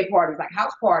DJ parties, like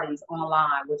house parties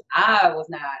online, which I was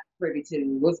not privy to.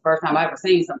 It was the first time I ever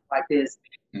seen something like this.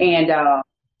 And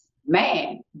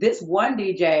man, this one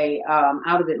DJ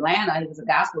out of Atlanta, he was a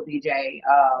gospel DJ,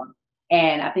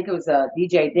 and I think it was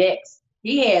DJ Dex.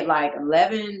 He had like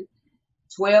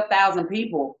 12,000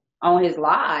 people on his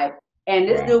live, and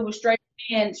this dude was straight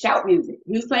playing shout music.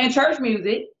 He was playing church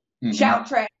music, shout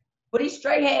track, but he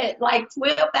straight had like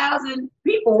 12,000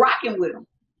 people rocking with him,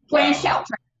 playing shout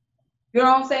track. You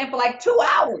know what I'm saying? For like 2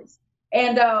 hours,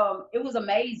 and it was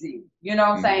amazing. You know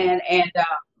what I'm saying? And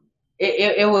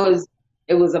it was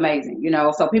amazing. You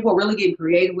know, so people are really getting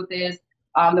creative with this.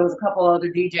 There was a couple other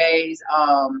DJs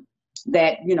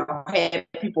that had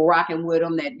people rocking with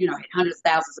them that had hundreds of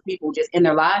thousands of people just in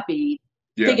their live feed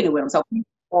kicking it with them. So people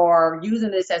are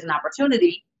using this as an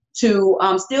opportunity to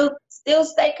still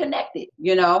stay connected,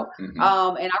 and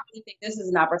I really think this is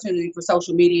an opportunity for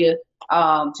social media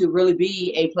to really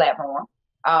be a platform.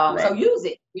 So use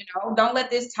it, don't let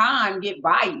this time get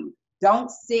by you.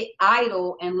 Don't sit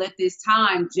idle and let this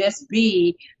time just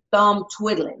be thumb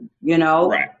twiddling,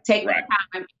 Take the time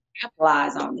and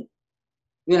capitalize on it,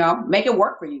 make it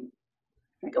work for you.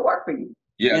 Make it work for you.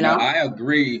 Yeah, no, I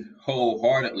agree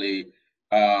wholeheartedly.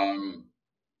 And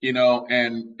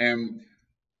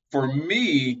for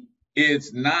me,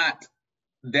 it's not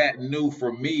that new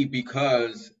for me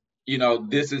because,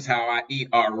 this is how I eat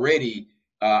already.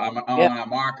 I'm an online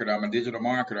marketer. I'm a digital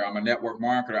marketer. I'm a network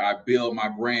marketer. I build my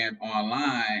brand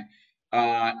online.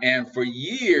 And for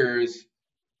years,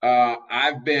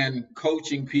 I've been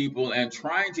coaching people and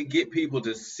trying to get people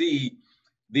to see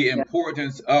the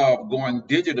importance of going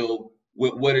digital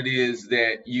with what it is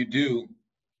that you do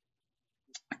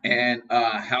and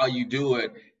how you do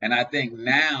it. And I think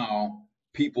now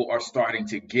people are starting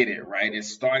to get it, right? It's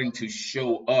starting to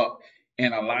show up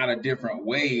in a lot of different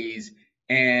ways.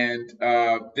 And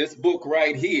this book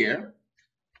right here,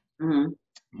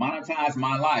 Monetize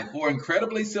My Life, 4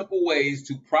 incredibly simple ways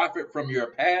to profit from your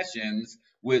passions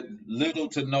with little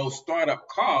to no startup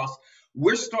costs.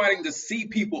 We're starting to see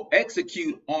people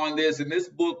execute on this. And this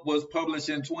book was published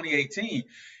in 2018.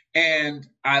 And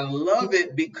I love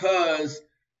it because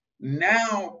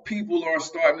now people are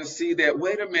starting to see that,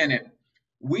 wait a minute,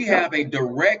 we have a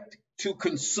direct to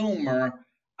consumer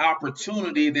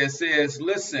opportunity that says,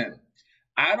 listen,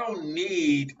 I don't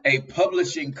need a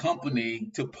publishing company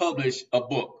to publish a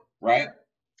book, right?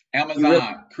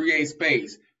 Amazon,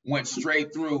 CreateSpace, went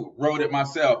straight through, wrote it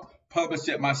myself, published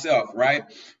it myself, right?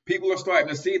 People are starting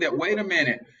to see that, wait a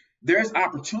minute, there's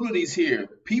opportunities here.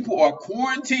 People are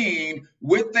quarantined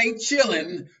with they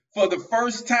chilling for the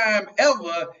first time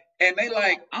ever. And they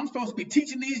like, I'm supposed to be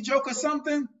teaching these jokers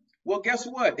something? Well, guess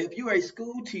what? If you're a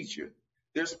school teacher,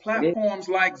 there's platforms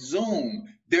like Zoom.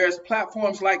 There's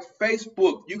platforms like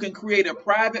Facebook. You can create a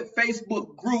private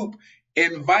Facebook group,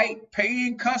 invite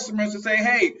paying customers to say,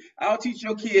 hey, I'll teach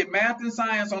your kid math and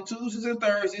science on Tuesdays and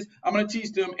Thursdays. I'm going to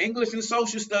teach them English and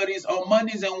social studies on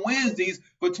Mondays and Wednesdays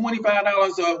for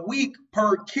 $25 a week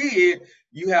per kid.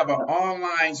 You have an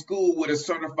online school with a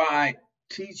certified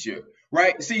teacher,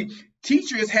 right? See,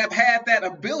 teachers have had that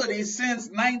ability since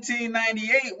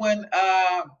 1998 when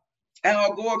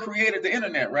Al Gore created the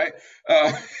internet, right?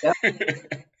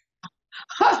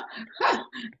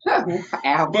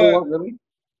 Al Gore, really?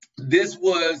 This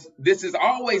has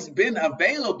always been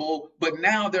available, but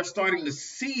now they're starting to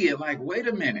see it like, wait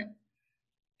a minute.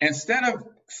 Instead of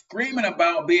screaming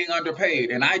about being underpaid,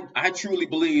 and I truly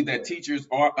believe that teachers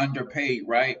are underpaid,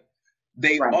 right?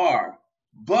 They are,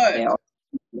 but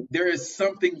there is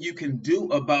something you can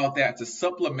do about that to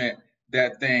supplement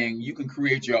that thing. You can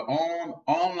create your own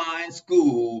online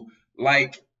school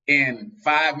like in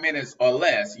 5 minutes or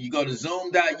less. You go to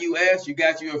zoom.us, you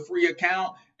got your free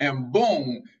account, and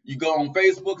boom, you go on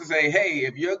Facebook and say, hey,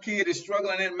 if your kid is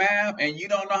struggling in math and you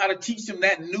don't know how to teach them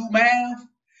that new math,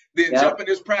 then jump in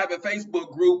this private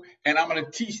Facebook group, and I'm going to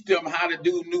teach them how to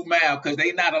do new math, because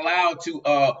they're not allowed to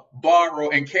borrow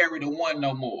and carry the one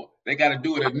no more. They got to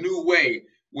do it a new way.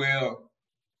 Well,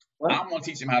 I'm going to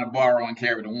teach them how to borrow and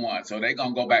carry the one. So they're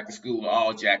going to go back to school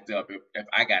all jacked up if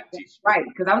I got to teach them. Right,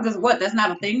 because I'm just, that's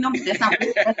not a thing? No, that's not.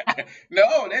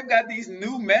 No, they've got these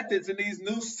new methods and these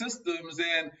new systems,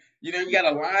 and, you know, you got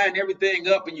to line everything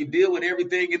up, and you deal with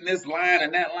everything in this line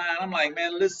and that line. I'm like,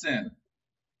 man, listen.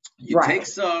 You take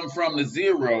some from the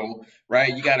zero,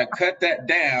 right? You got to cut that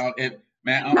down. And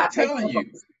man, I'm telling you,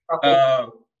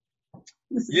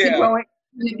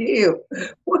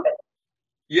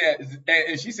 yeah.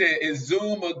 And she said, is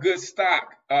Zoom a good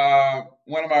stock?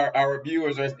 One of our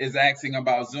reviewers is asking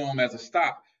about Zoom as a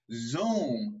stock.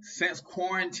 Zoom, since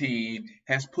quarantine,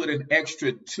 has put an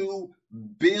extra $2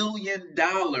 billion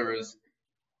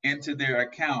into their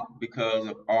account because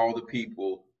of all the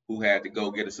people who had to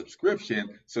go get a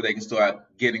subscription so they can start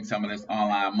getting some of this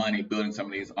online money, building some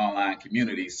of these online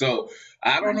communities. So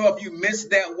I don't know if you missed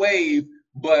that wave,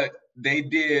 but they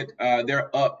did. They're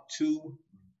up $2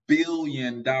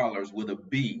 billion with a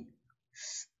B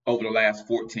over the last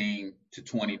 14 to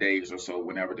 20 days or so,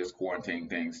 whenever this quarantine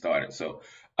thing started. So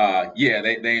yeah,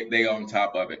 they on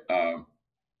top of it. So,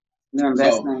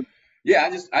 yeah,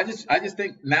 I just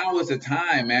think now is the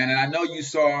time, man. And I know you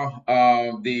saw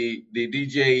the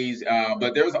DJs,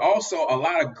 but there's also a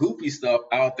lot of goofy stuff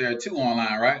out there too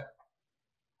online, right?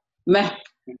 Man,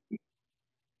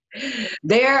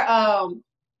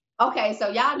 okay, so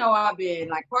y'all know I've been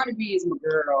like, Cardi B is my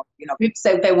girl. You know, people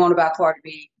say what they want about Cardi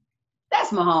B.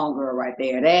 That's my homegirl right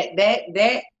there.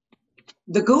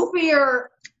 The goofier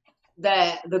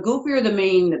the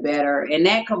meme, the better. And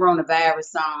that coronavirus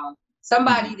song,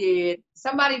 somebody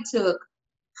took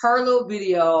her little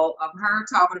video of her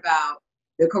talking about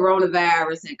the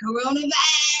coronavirus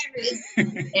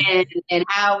and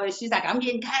how she's like, I'm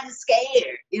getting kind of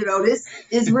scared. You know, this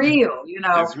is real, you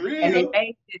know. It's real. And they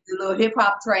made it a little hip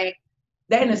hop track.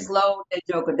 Then it slowed that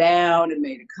joker down and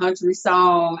made a country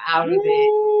song out of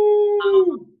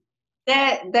it.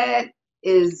 That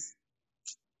is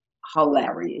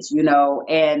hilarious, you know,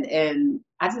 and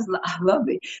I love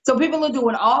it. So people are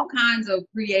doing all kinds of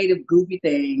creative, goofy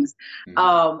things.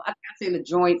 I've seen a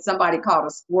joint. Somebody caught a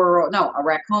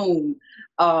raccoon.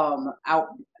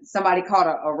 Somebody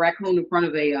caught a raccoon in front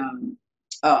of a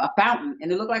fountain,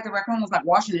 and it looked like the raccoon was like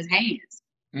washing his hands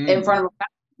in front of a fountain.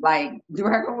 Like the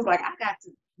raccoon was like,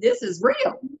 this is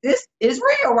real. This is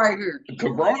real right here.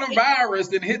 Coronavirus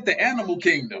didn't hit the animal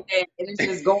kingdom. And it's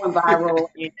just going viral.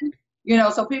 And, you know,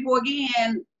 so people,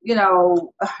 again, you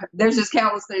know, there's just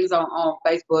countless things on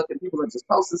Facebook, and people are just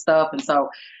posting stuff. And so,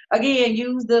 again,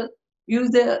 use the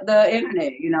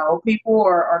internet. You know, people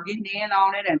are getting in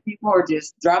on it, and people are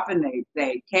just dropping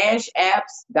their cash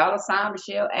apps, $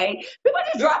 Michelle Aaye. People are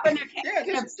just dropping their cash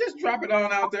apps. Just drop it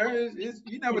on out there.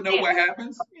 You never know what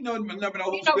happens. You never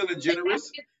know who's feeling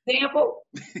generous. Example,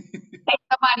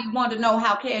 somebody wanted to know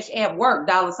how Cash App worked,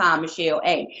 $ Michelle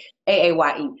Aaye,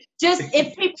 AAYE. Just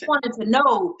if people wanted to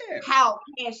know how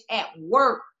Cash App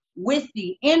worked with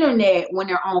the internet when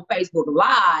they're on Facebook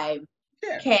Live,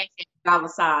 Cash App,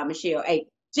 $ Michelle Aaye.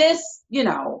 Just, you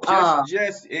know.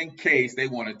 Just in case they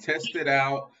want to test it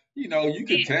out, you know, you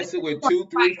can test it with $2,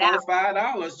 $3, $4,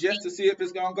 $5 just to see if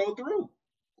it's going to go through.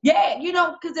 Yeah, you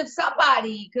know, because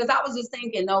because I was just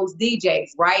thinking those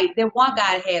DJs, right? That one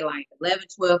guy had like 11,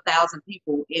 12,000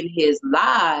 people in his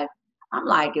live. I'm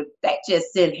like, if they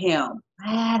just sent him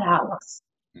 $5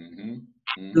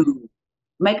 to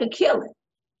make a killing,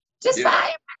 just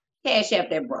cash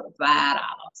up that brother $5.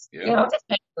 You know,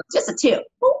 just a tip.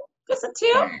 Just a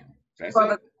tip. That's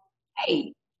it.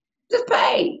 Hey, just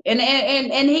pay.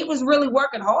 And he was really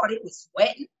working hard. He was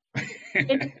sweating.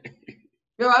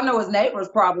 I know his neighbors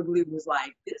probably was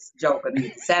like, this joker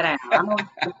needs to sit down. I know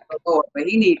he's Lord, but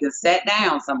he needs to sit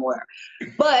down somewhere.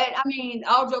 But I mean,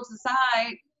 all jokes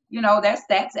aside, you know,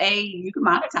 you can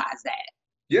monetize that.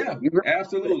 Yeah,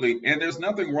 absolutely. And there's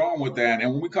nothing wrong with that.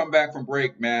 And when we come back from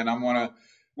break, man,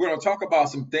 we're gonna talk about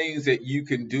some things that you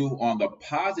can do on the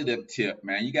positive tip,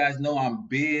 man. You guys know I'm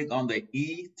big on the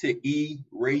E to E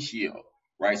ratio,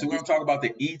 right? So we're gonna talk about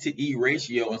the E to E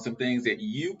ratio and some things that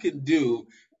you can do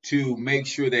to make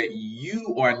sure that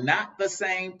you are not the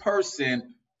same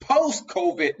person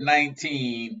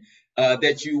post-COVID-19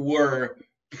 that you were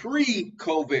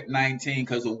pre-COVID-19,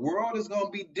 because the world is going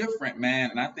to be different, man.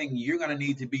 And I think you're going to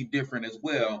need to be different as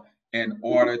well in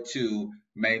order to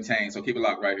maintain. So keep it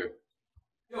locked right here.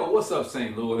 Yo, what's up,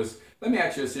 St. Louis? Let me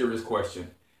ask you a serious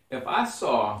question. If I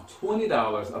saw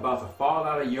 $20 about to fall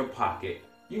out of your pocket,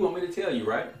 you want me to tell you,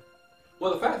 right?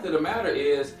 Well, the fact of the matter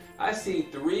is, I see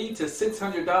 $300 to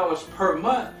 $600 per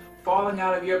month falling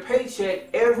out of your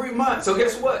paycheck every month. So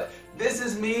guess what? This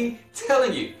is me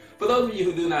telling you. For those of you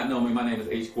who do not know me, my name is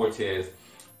H. Cortez,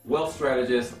 wealth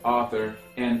strategist, author,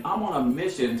 and I'm on a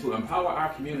mission to empower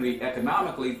our community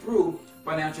economically through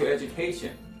financial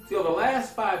education. See, over the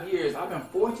last 5 years, I've been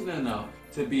fortunate enough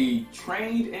to be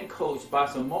trained and coached by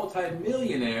some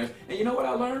multi-millionaires. And you know what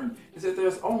I learned? Is that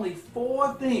there's only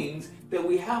 4 things that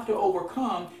we have to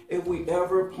overcome if we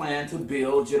ever plan to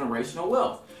build generational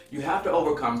wealth. You have to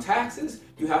overcome taxes,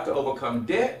 you have to overcome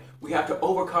debt, we have to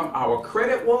overcome our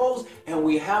credit woes, and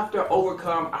we have to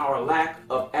overcome our lack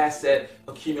of asset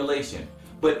accumulation.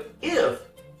 But if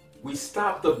we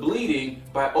stop the bleeding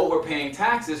by overpaying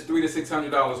taxes $300 to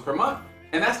 $600 per month,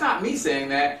 and that's not me saying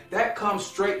that, that comes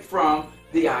straight from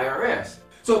the IRS.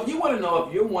 So if you want to know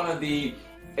if you're one of the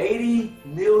 80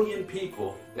 million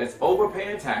people that's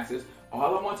overpaying taxes,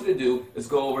 all I want you to do is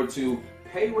go over to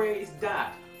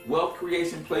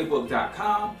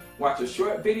payraise.wealthcreationplaybook.com, watch a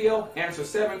short video, answer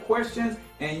 7 questions,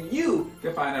 and you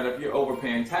can find out if you're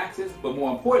overpaying taxes, but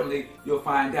more importantly, you'll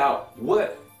find out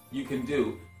what you can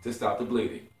do to stop the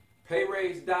bleeding.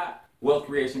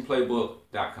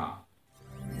 Payraise.wealthcreationplaybook.com.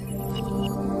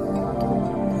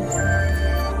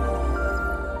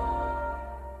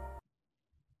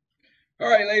 All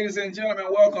right, ladies and gentlemen,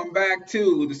 welcome back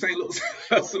to the St. Louis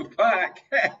Hustle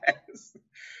Podcast.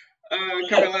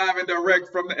 Coming live and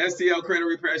direct from the STL Credit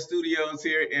Repair Studios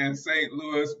here in St.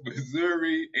 Louis,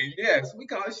 Missouri. And yes, we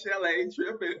call Shelly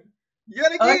tripping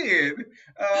yet again.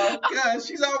 Yeah,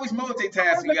 she's always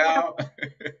multitasking, y'all.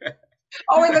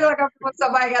 Always look like I'm doing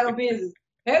somebody got no business.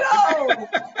 Hello,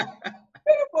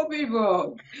 beautiful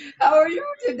people. How are you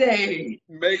today?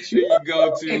 Make sure you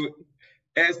go to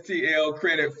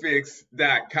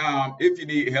stlcreditfix.com if you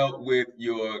need help with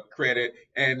your credit.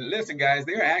 And listen, guys,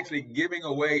 they're actually giving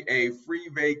away a free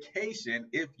vacation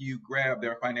if you grab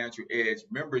their Financial Edge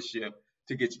membership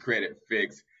to get your credit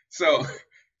fixed. So,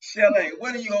 Shelly,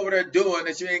 what are you over there doing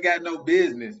that you ain't got no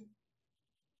business?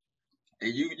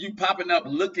 And you popping up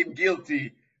looking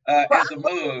guilty as a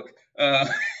mug. Right.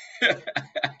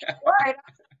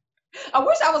 I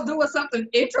wish I was doing something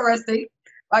interesting.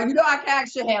 Like, you know, I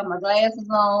actually have my glasses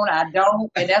on. I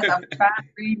don't, and that's I'm trying to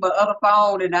read my other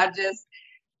phone, and I just,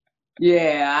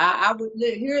 yeah, I would.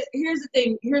 Here's the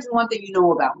thing. Here's one thing you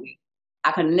know about me.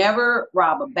 I can never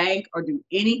rob a bank or do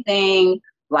anything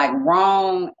like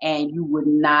wrong, and you would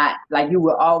not, like, you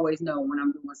will always know when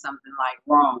I'm doing something like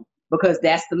wrong, because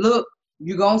that's the look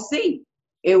you're gonna see.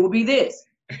 It will be this.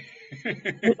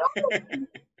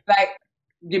 Like,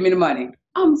 give me the money.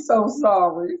 I'm so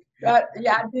sorry. Yeah,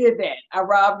 I did that. I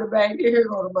robbed the bank. Here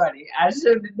go the money. I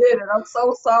shouldn't have did it. I'm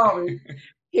so sorry.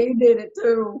 He did it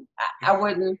too. I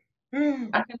couldn't do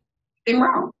anything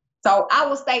wrong. So I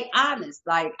will stay honest.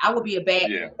 Like, I would be a bad.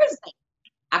 Here's the thing.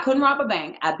 I couldn't rob a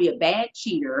bank. I'd be a bad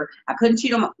cheater. I couldn't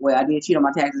cheat on I did cheat on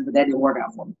my taxes, but that didn't work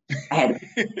out for me. I had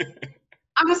to.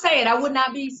 I'm just saying, I would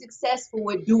not be successful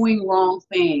with doing wrong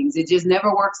things. It just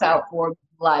never works out for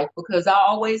life because I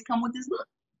always come with this look.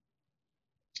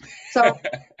 So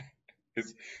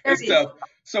it's tough.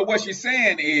 So what she's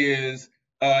saying is,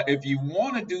 if you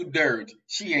want to do dirt,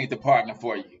 she ain't the partner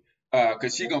for you,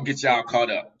 because she's gonna get y'all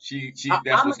caught up.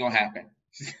 That's what's gonna happen.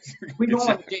 We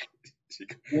going to jail.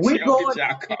 We gonna get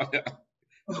y'all caught up.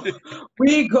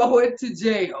 We going to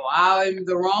jail. I'm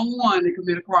the wrong one to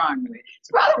commit a crime with.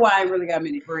 It's probably why I ain't really got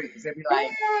many friends. They'd be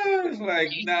like, it's like,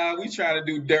 nah, we trying to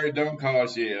do dirt, don't call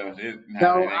Shell. It ain't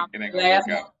gonna work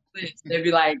out. They'd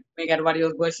be like, ain't got nobody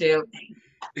else but Shell.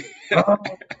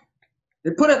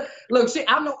 They put a look.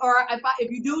 I'm the, or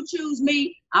if you do choose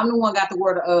me, I'm the one got the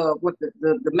word with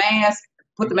the mask.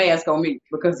 Put the mask on me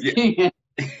because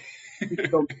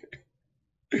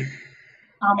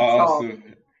I'm awesome. sorry.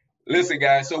 Listen,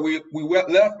 guys. So we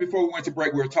left before we went to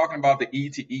break. We were talking about the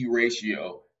E/E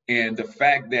ratio and the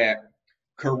fact that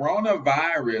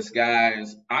coronavirus,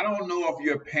 guys. I don't know if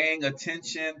you're paying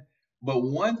attention, but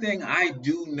one thing I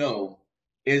do know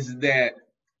is that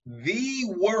the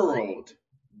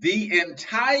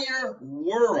entire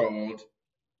world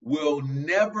will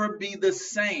never be the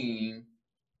same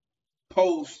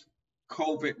post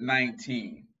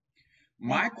COVID-19.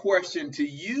 My question to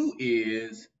you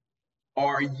is,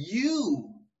 are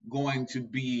you going to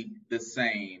be the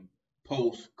same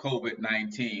post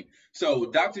COVID-19? So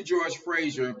Dr. George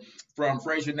Fraser from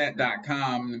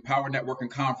FraserNet.com, Power Networking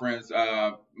Conference,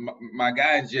 my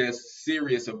guy is just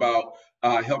serious about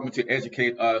helping to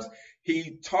educate us.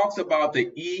 He talks about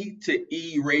the E to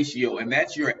E ratio, and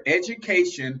that's your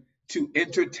education to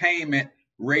entertainment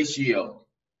ratio.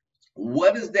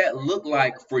 What does that look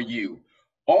like for you?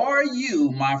 Are you,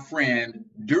 my friend,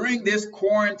 during this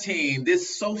quarantine,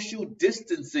 this social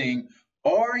distancing,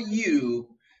 are you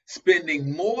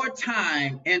spending more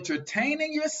time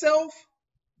entertaining yourself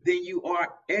than you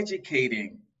are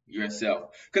educating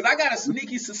yourself? Because I got a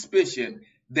sneaky suspicion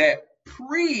that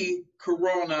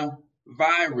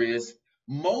pre-coronavirus,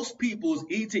 most people's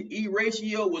E to E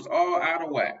ratio was all out of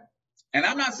whack. And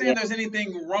I'm not saying there's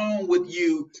anything wrong with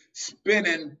you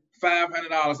spending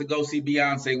 $500 to go see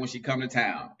Beyonce when she come to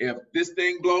town. If this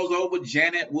thing blows over,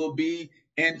 Janet will be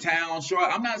in town. Sure,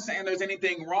 I'm not saying there's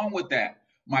anything wrong with that.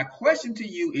 My question to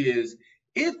you is,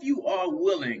 if you are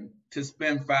willing to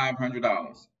spend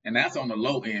 $500, and that's on the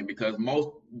low end because most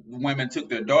women took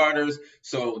their daughters,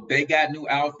 so they got new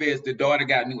outfits. The daughter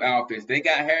got new outfits. They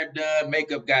got hair done,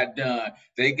 makeup got done.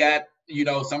 They got,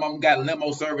 some of them got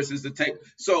limo services to take.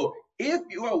 So if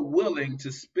you are willing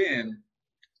to spend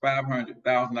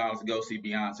 $500,000 to go see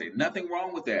Beyonce, nothing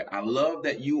wrong with that. I love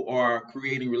that you are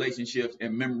creating relationships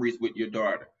and memories with your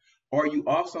daughter. Are you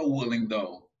also willing,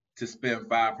 though, to spend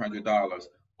 $500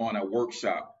 on a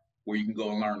workshop where you can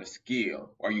go and learn a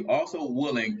skill? Are you also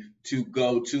willing to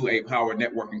go to a power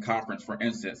networking conference, for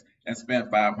instance, and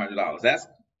spend $500? That's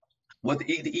what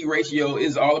the E to E ratio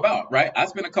is all about, right? I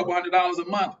spend a couple $100s a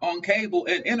month on cable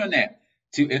and internet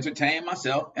to entertain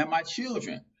myself and my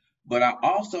children. But I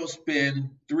also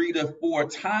spend 3 to 4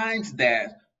 times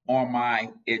that on my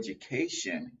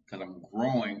education because I'm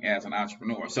growing as an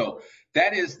entrepreneur. So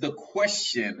that is the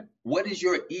question. What is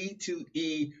your E to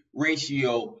E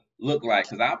ratio look like?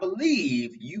 Because I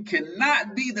believe you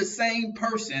cannot be the same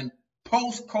person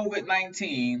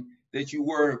post-COVID-19 that you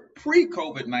were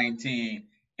pre-COVID-19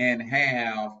 and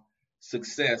have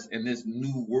success in this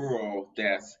new world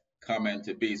that's coming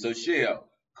to be. So share a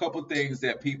couple things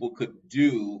that people could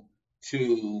do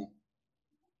to,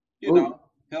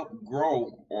 help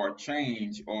grow or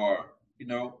change or,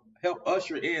 help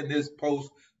usher in this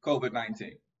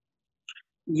post-COVID-19.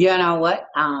 You know what?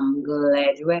 I'm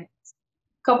glad you asked.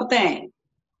 Couple things.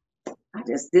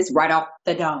 This right off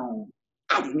the dome.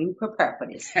 I didn't even prepare for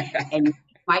this. And you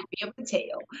might be able to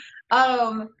tell.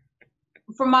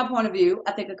 From my point of view,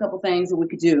 I think a couple things that we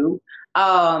could do. Read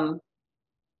a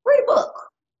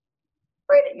book.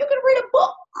 You can read a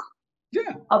book.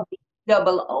 Yeah. A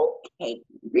B-double-O-K.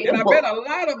 And I bet a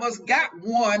lot of us got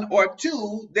 1 or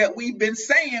 2 that we've been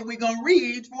saying we're going to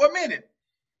read for a minute.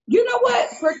 You know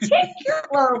what?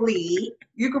 Particularly,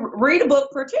 you can read a book,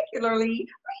 particularly,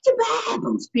 read your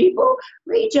Bibles, people.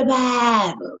 Read your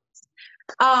Bibles.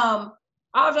 All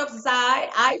jokes aside,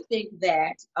 I think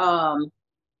that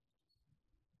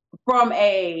from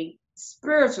a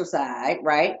spiritual side,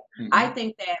 right? Mm-hmm. I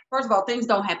think that, first of all, things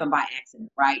don't happen by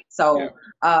accident, right? So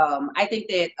I think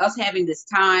that us having this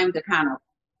time to kind of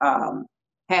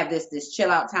have this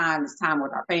chill out time, this time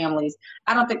with our families,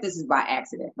 I don't think this is by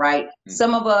accident, right? Mm-hmm.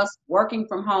 Some of us working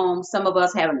from home, some of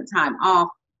us having the time off.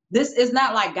 This is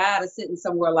not like God is sitting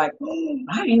somewhere like,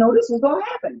 I didn't know this was going to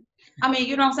happen. I mean,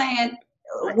 you know what I'm saying?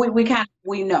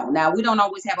 We know. Now, we don't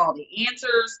always have all the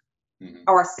answers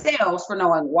ourselves for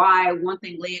knowing why one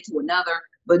thing led to another,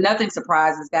 but nothing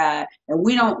surprises God. And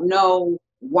we don't know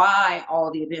why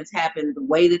all the events happen the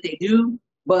way that they do,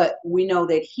 but we know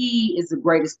that He is the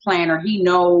greatest planner. He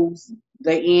knows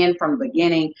the end from the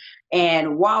beginning.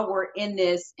 And while we're in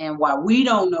this and while we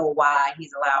don't know why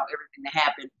He's allowed everything to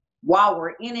happen, while we're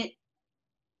in it,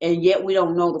 and yet we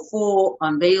don't know the full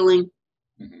unveiling,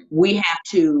 we have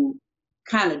to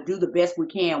kind of do the best we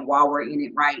can while we're in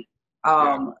it, right?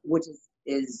 Which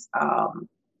is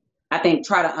I think,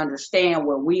 try to understand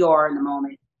where we are in the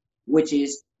moment, which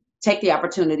is take the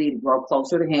opportunity to grow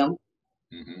closer to Him,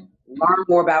 learn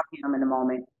more about Him in the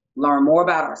moment, learn more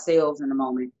about ourselves in the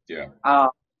moment,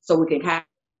 so we can kind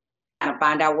of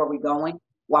find out where we're going,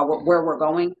 where we're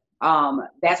going.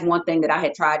 That's one thing that I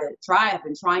had I've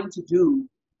been trying to do.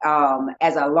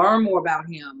 As I learn more about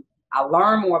Him, I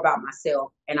learn more about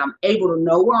myself, and I'm able to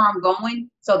know where I'm going,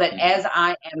 so that as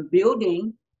I am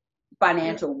building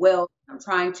financial wealth, I'm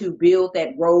trying to build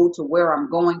that road to where I'm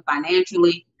going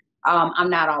financially. I'm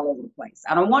not all over the place.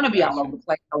 I don't want to be all over the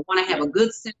place. I want to have a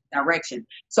good sense of direction.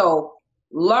 So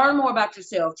learn more about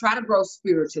yourself. Try to grow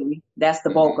spiritually. That's the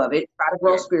bulk of it. Try to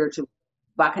grow spiritually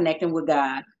by connecting with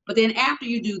God. But then after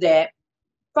you do that,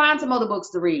 find some other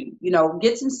books to read.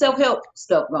 Get some self-help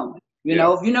stuff going.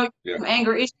 If you know you have some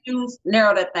anger issues,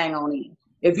 narrow that thing on in.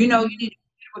 If you know you need to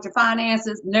deal with your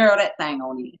finances, narrow that thing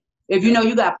on in. If you know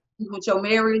you got with your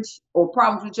marriage or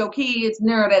problems with your kids,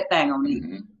 narrow that thing on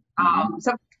in.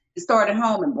 So start at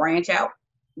home and branch out.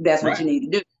 That's what you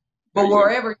need to do. But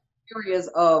wherever areas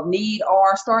of need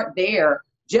are, start there.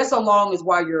 Just so long as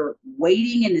while you're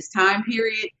waiting in this time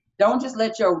period, don't just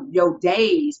let your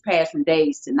days pass from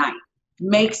days to night.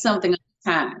 Make something of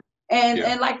time.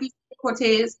 And like you said,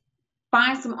 Cortez,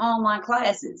 find some online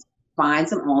classes, find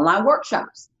some online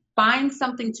workshops, find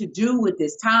something to do with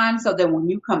this time so that when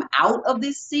you come out of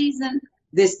this season,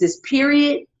 this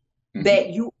period, that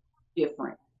you are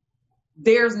different.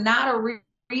 There's not a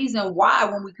reason why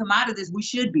when we come out of this, we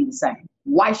should be the same.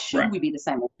 Why should we be the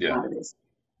same when we come out of this?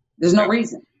 There's no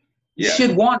reason. You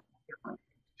should want to be different.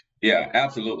 Yeah,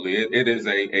 absolutely. It is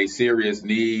a serious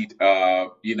need.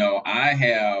 You know, I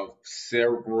have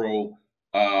several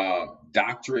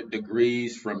doctorate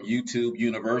degrees from YouTube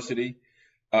University.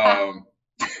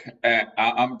 And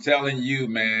I'm telling you,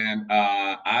 man,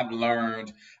 I've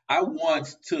learned. I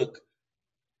once took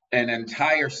an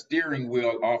entire steering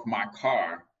wheel off my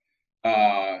car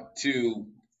to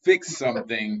fix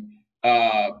something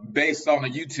based on a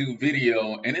YouTube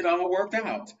video, and it all worked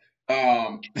out.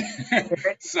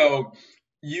 So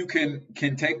you can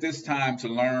take this time to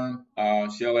learn.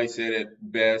 Shelley said it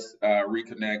best,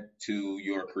 reconnect to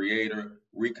your creator,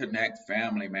 reconnect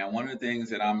family, man. One of the things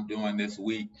that I'm doing this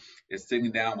week is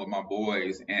sitting down with my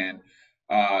boys, and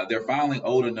they're finally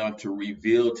old enough to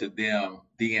reveal to them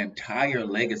the entire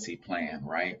legacy plan,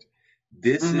 right?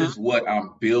 This is what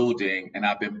I'm building, and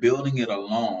I've been building it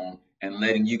alone and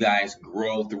letting you guys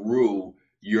grow through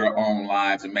your own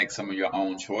lives and make some of your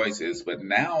own choices. But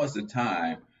now is the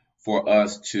time for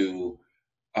us to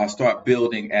start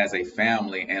building as a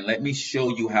family. And let me show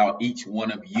you how each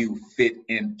one of you fit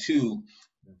into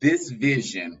this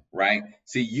vision, right?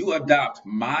 See, you adopt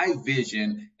my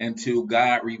vision until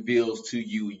God reveals to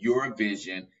you your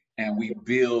vision, and we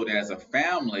build as a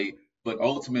family. But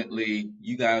ultimately,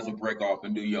 you guys will break off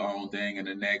and do your own thing in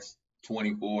the next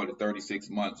 24 to 36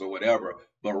 months or whatever.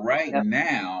 But right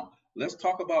now, let's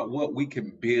talk about what we can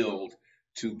build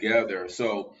together.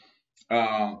 So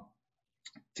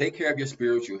take care of your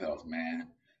spiritual health, man.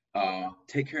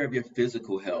 Take care of your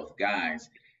physical health, guys.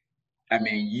 I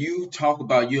mean, you talk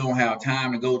about you don't have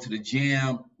time to go to the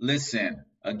gym. Listen,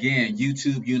 again,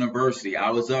 YouTube University. I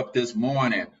was up this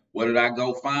morning. What did I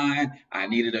go find? I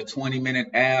needed a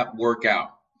 20-minute ab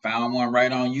workout. Found one right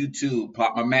on YouTube.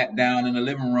 Pop my mat down in the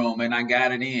living room and I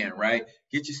got it in, right?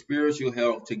 Get your spiritual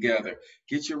health together.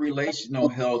 Get your relational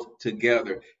health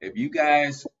together. If you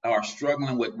guys are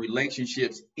struggling with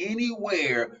relationships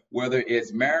anywhere, whether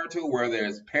it's marital, whether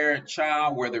it's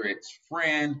parent-child, whether it's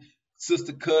friend,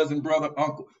 sister, cousin, brother,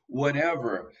 uncle,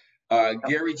 whatever.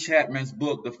 Gary Chapman's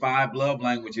book, The 5 Love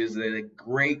Languages, is a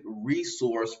great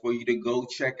resource for you to go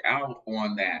check out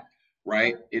on that,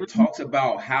 right? It talks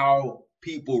about how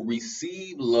people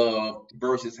receive love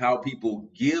versus how people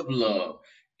give love.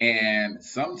 And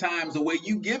sometimes the way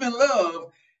you give in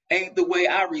love ain't the way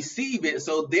I receive it.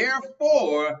 So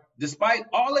therefore, despite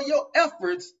all of your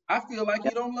efforts, I feel like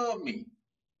you don't love me.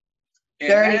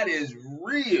 And that is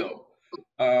real.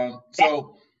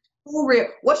 So real.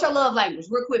 What's your love language?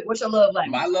 Real quick, what's your love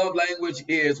language? My love language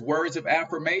is words of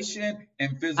affirmation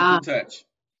and physical touch.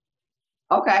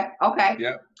 Okay.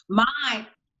 Yep. Mine,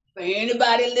 for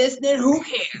anybody listening, who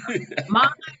cares? Mine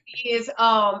is,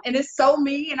 and it's so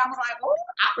me, and I was like, oh,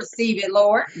 I receive it,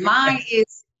 Lord. Mine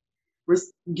is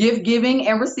giving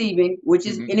and receiving, which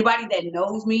is anybody that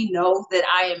knows me knows that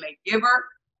I am a giver,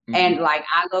 and like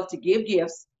I love to give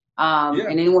gifts. And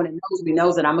anyone that knows me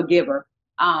knows that I'm a giver.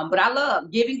 But I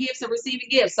love giving gifts and receiving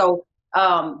gifts. So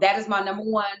that is my number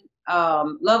one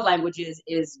love language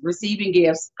is receiving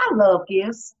gifts. I love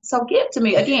gifts. So give to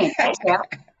me. Again,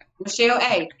 Michelle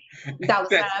A. $sign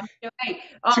Michelle A.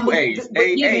 2 A's.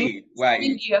 A.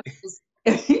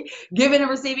 Giving and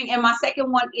receiving. And my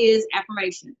second one is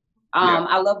affirmation.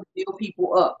 I love to build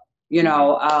people up. You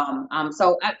know,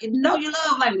 so know your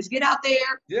love language. Get out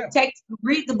there.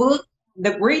 Read the book.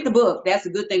 Read the book. That's a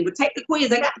good thing. But take the quiz.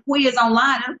 They got the quiz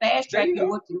online. It'll fast track you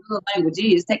what your love language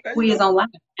is. Take the quiz online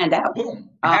and find out. Boom.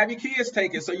 Have your kids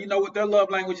take it so you know what their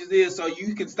love languages is, so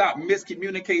you can stop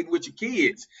miscommunicating with your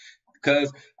kids.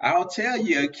 Because I'll tell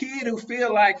you, a kid who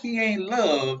feel like he ain't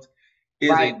loved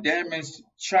is a damaged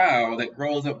child that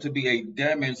grows up to be a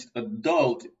damaged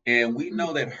adult. And we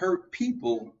know that hurt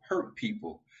people hurt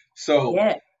people. So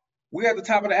we're at the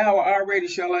top of the hour already,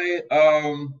 Shelley.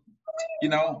 You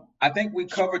know, I think we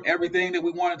covered everything that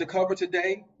we wanted to cover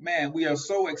today. Man, we are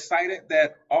so excited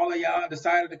that all of y'all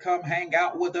decided to come hang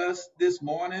out with us this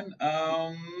morning.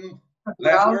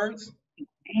 Last words?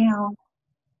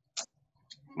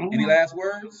 Any last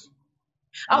words?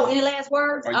 Oh, any last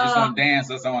words? Or you just gonna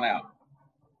dance us on out?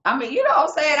 I mean, you know what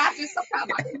I'm saying? I just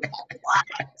sometimes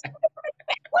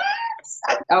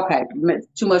what? Okay,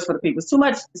 too much for the people. It's too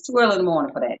much. It's too early in the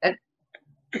morning for that.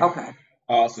 Okay.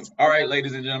 Awesome. All right,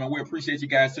 ladies and gentlemen, we appreciate you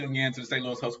guys tuning in to the St.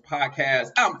 Louis Hustle Podcast.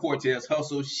 I'm Cortez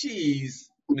Hustle. She's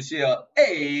Michelle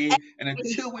Aaye. And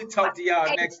until we talk to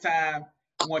y'all next time,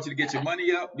 I want you to get your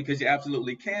money up because you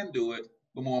absolutely can do it.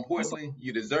 But more importantly,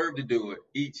 you deserve to do it,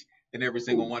 each and every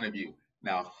single one of you.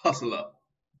 Now, hustle up.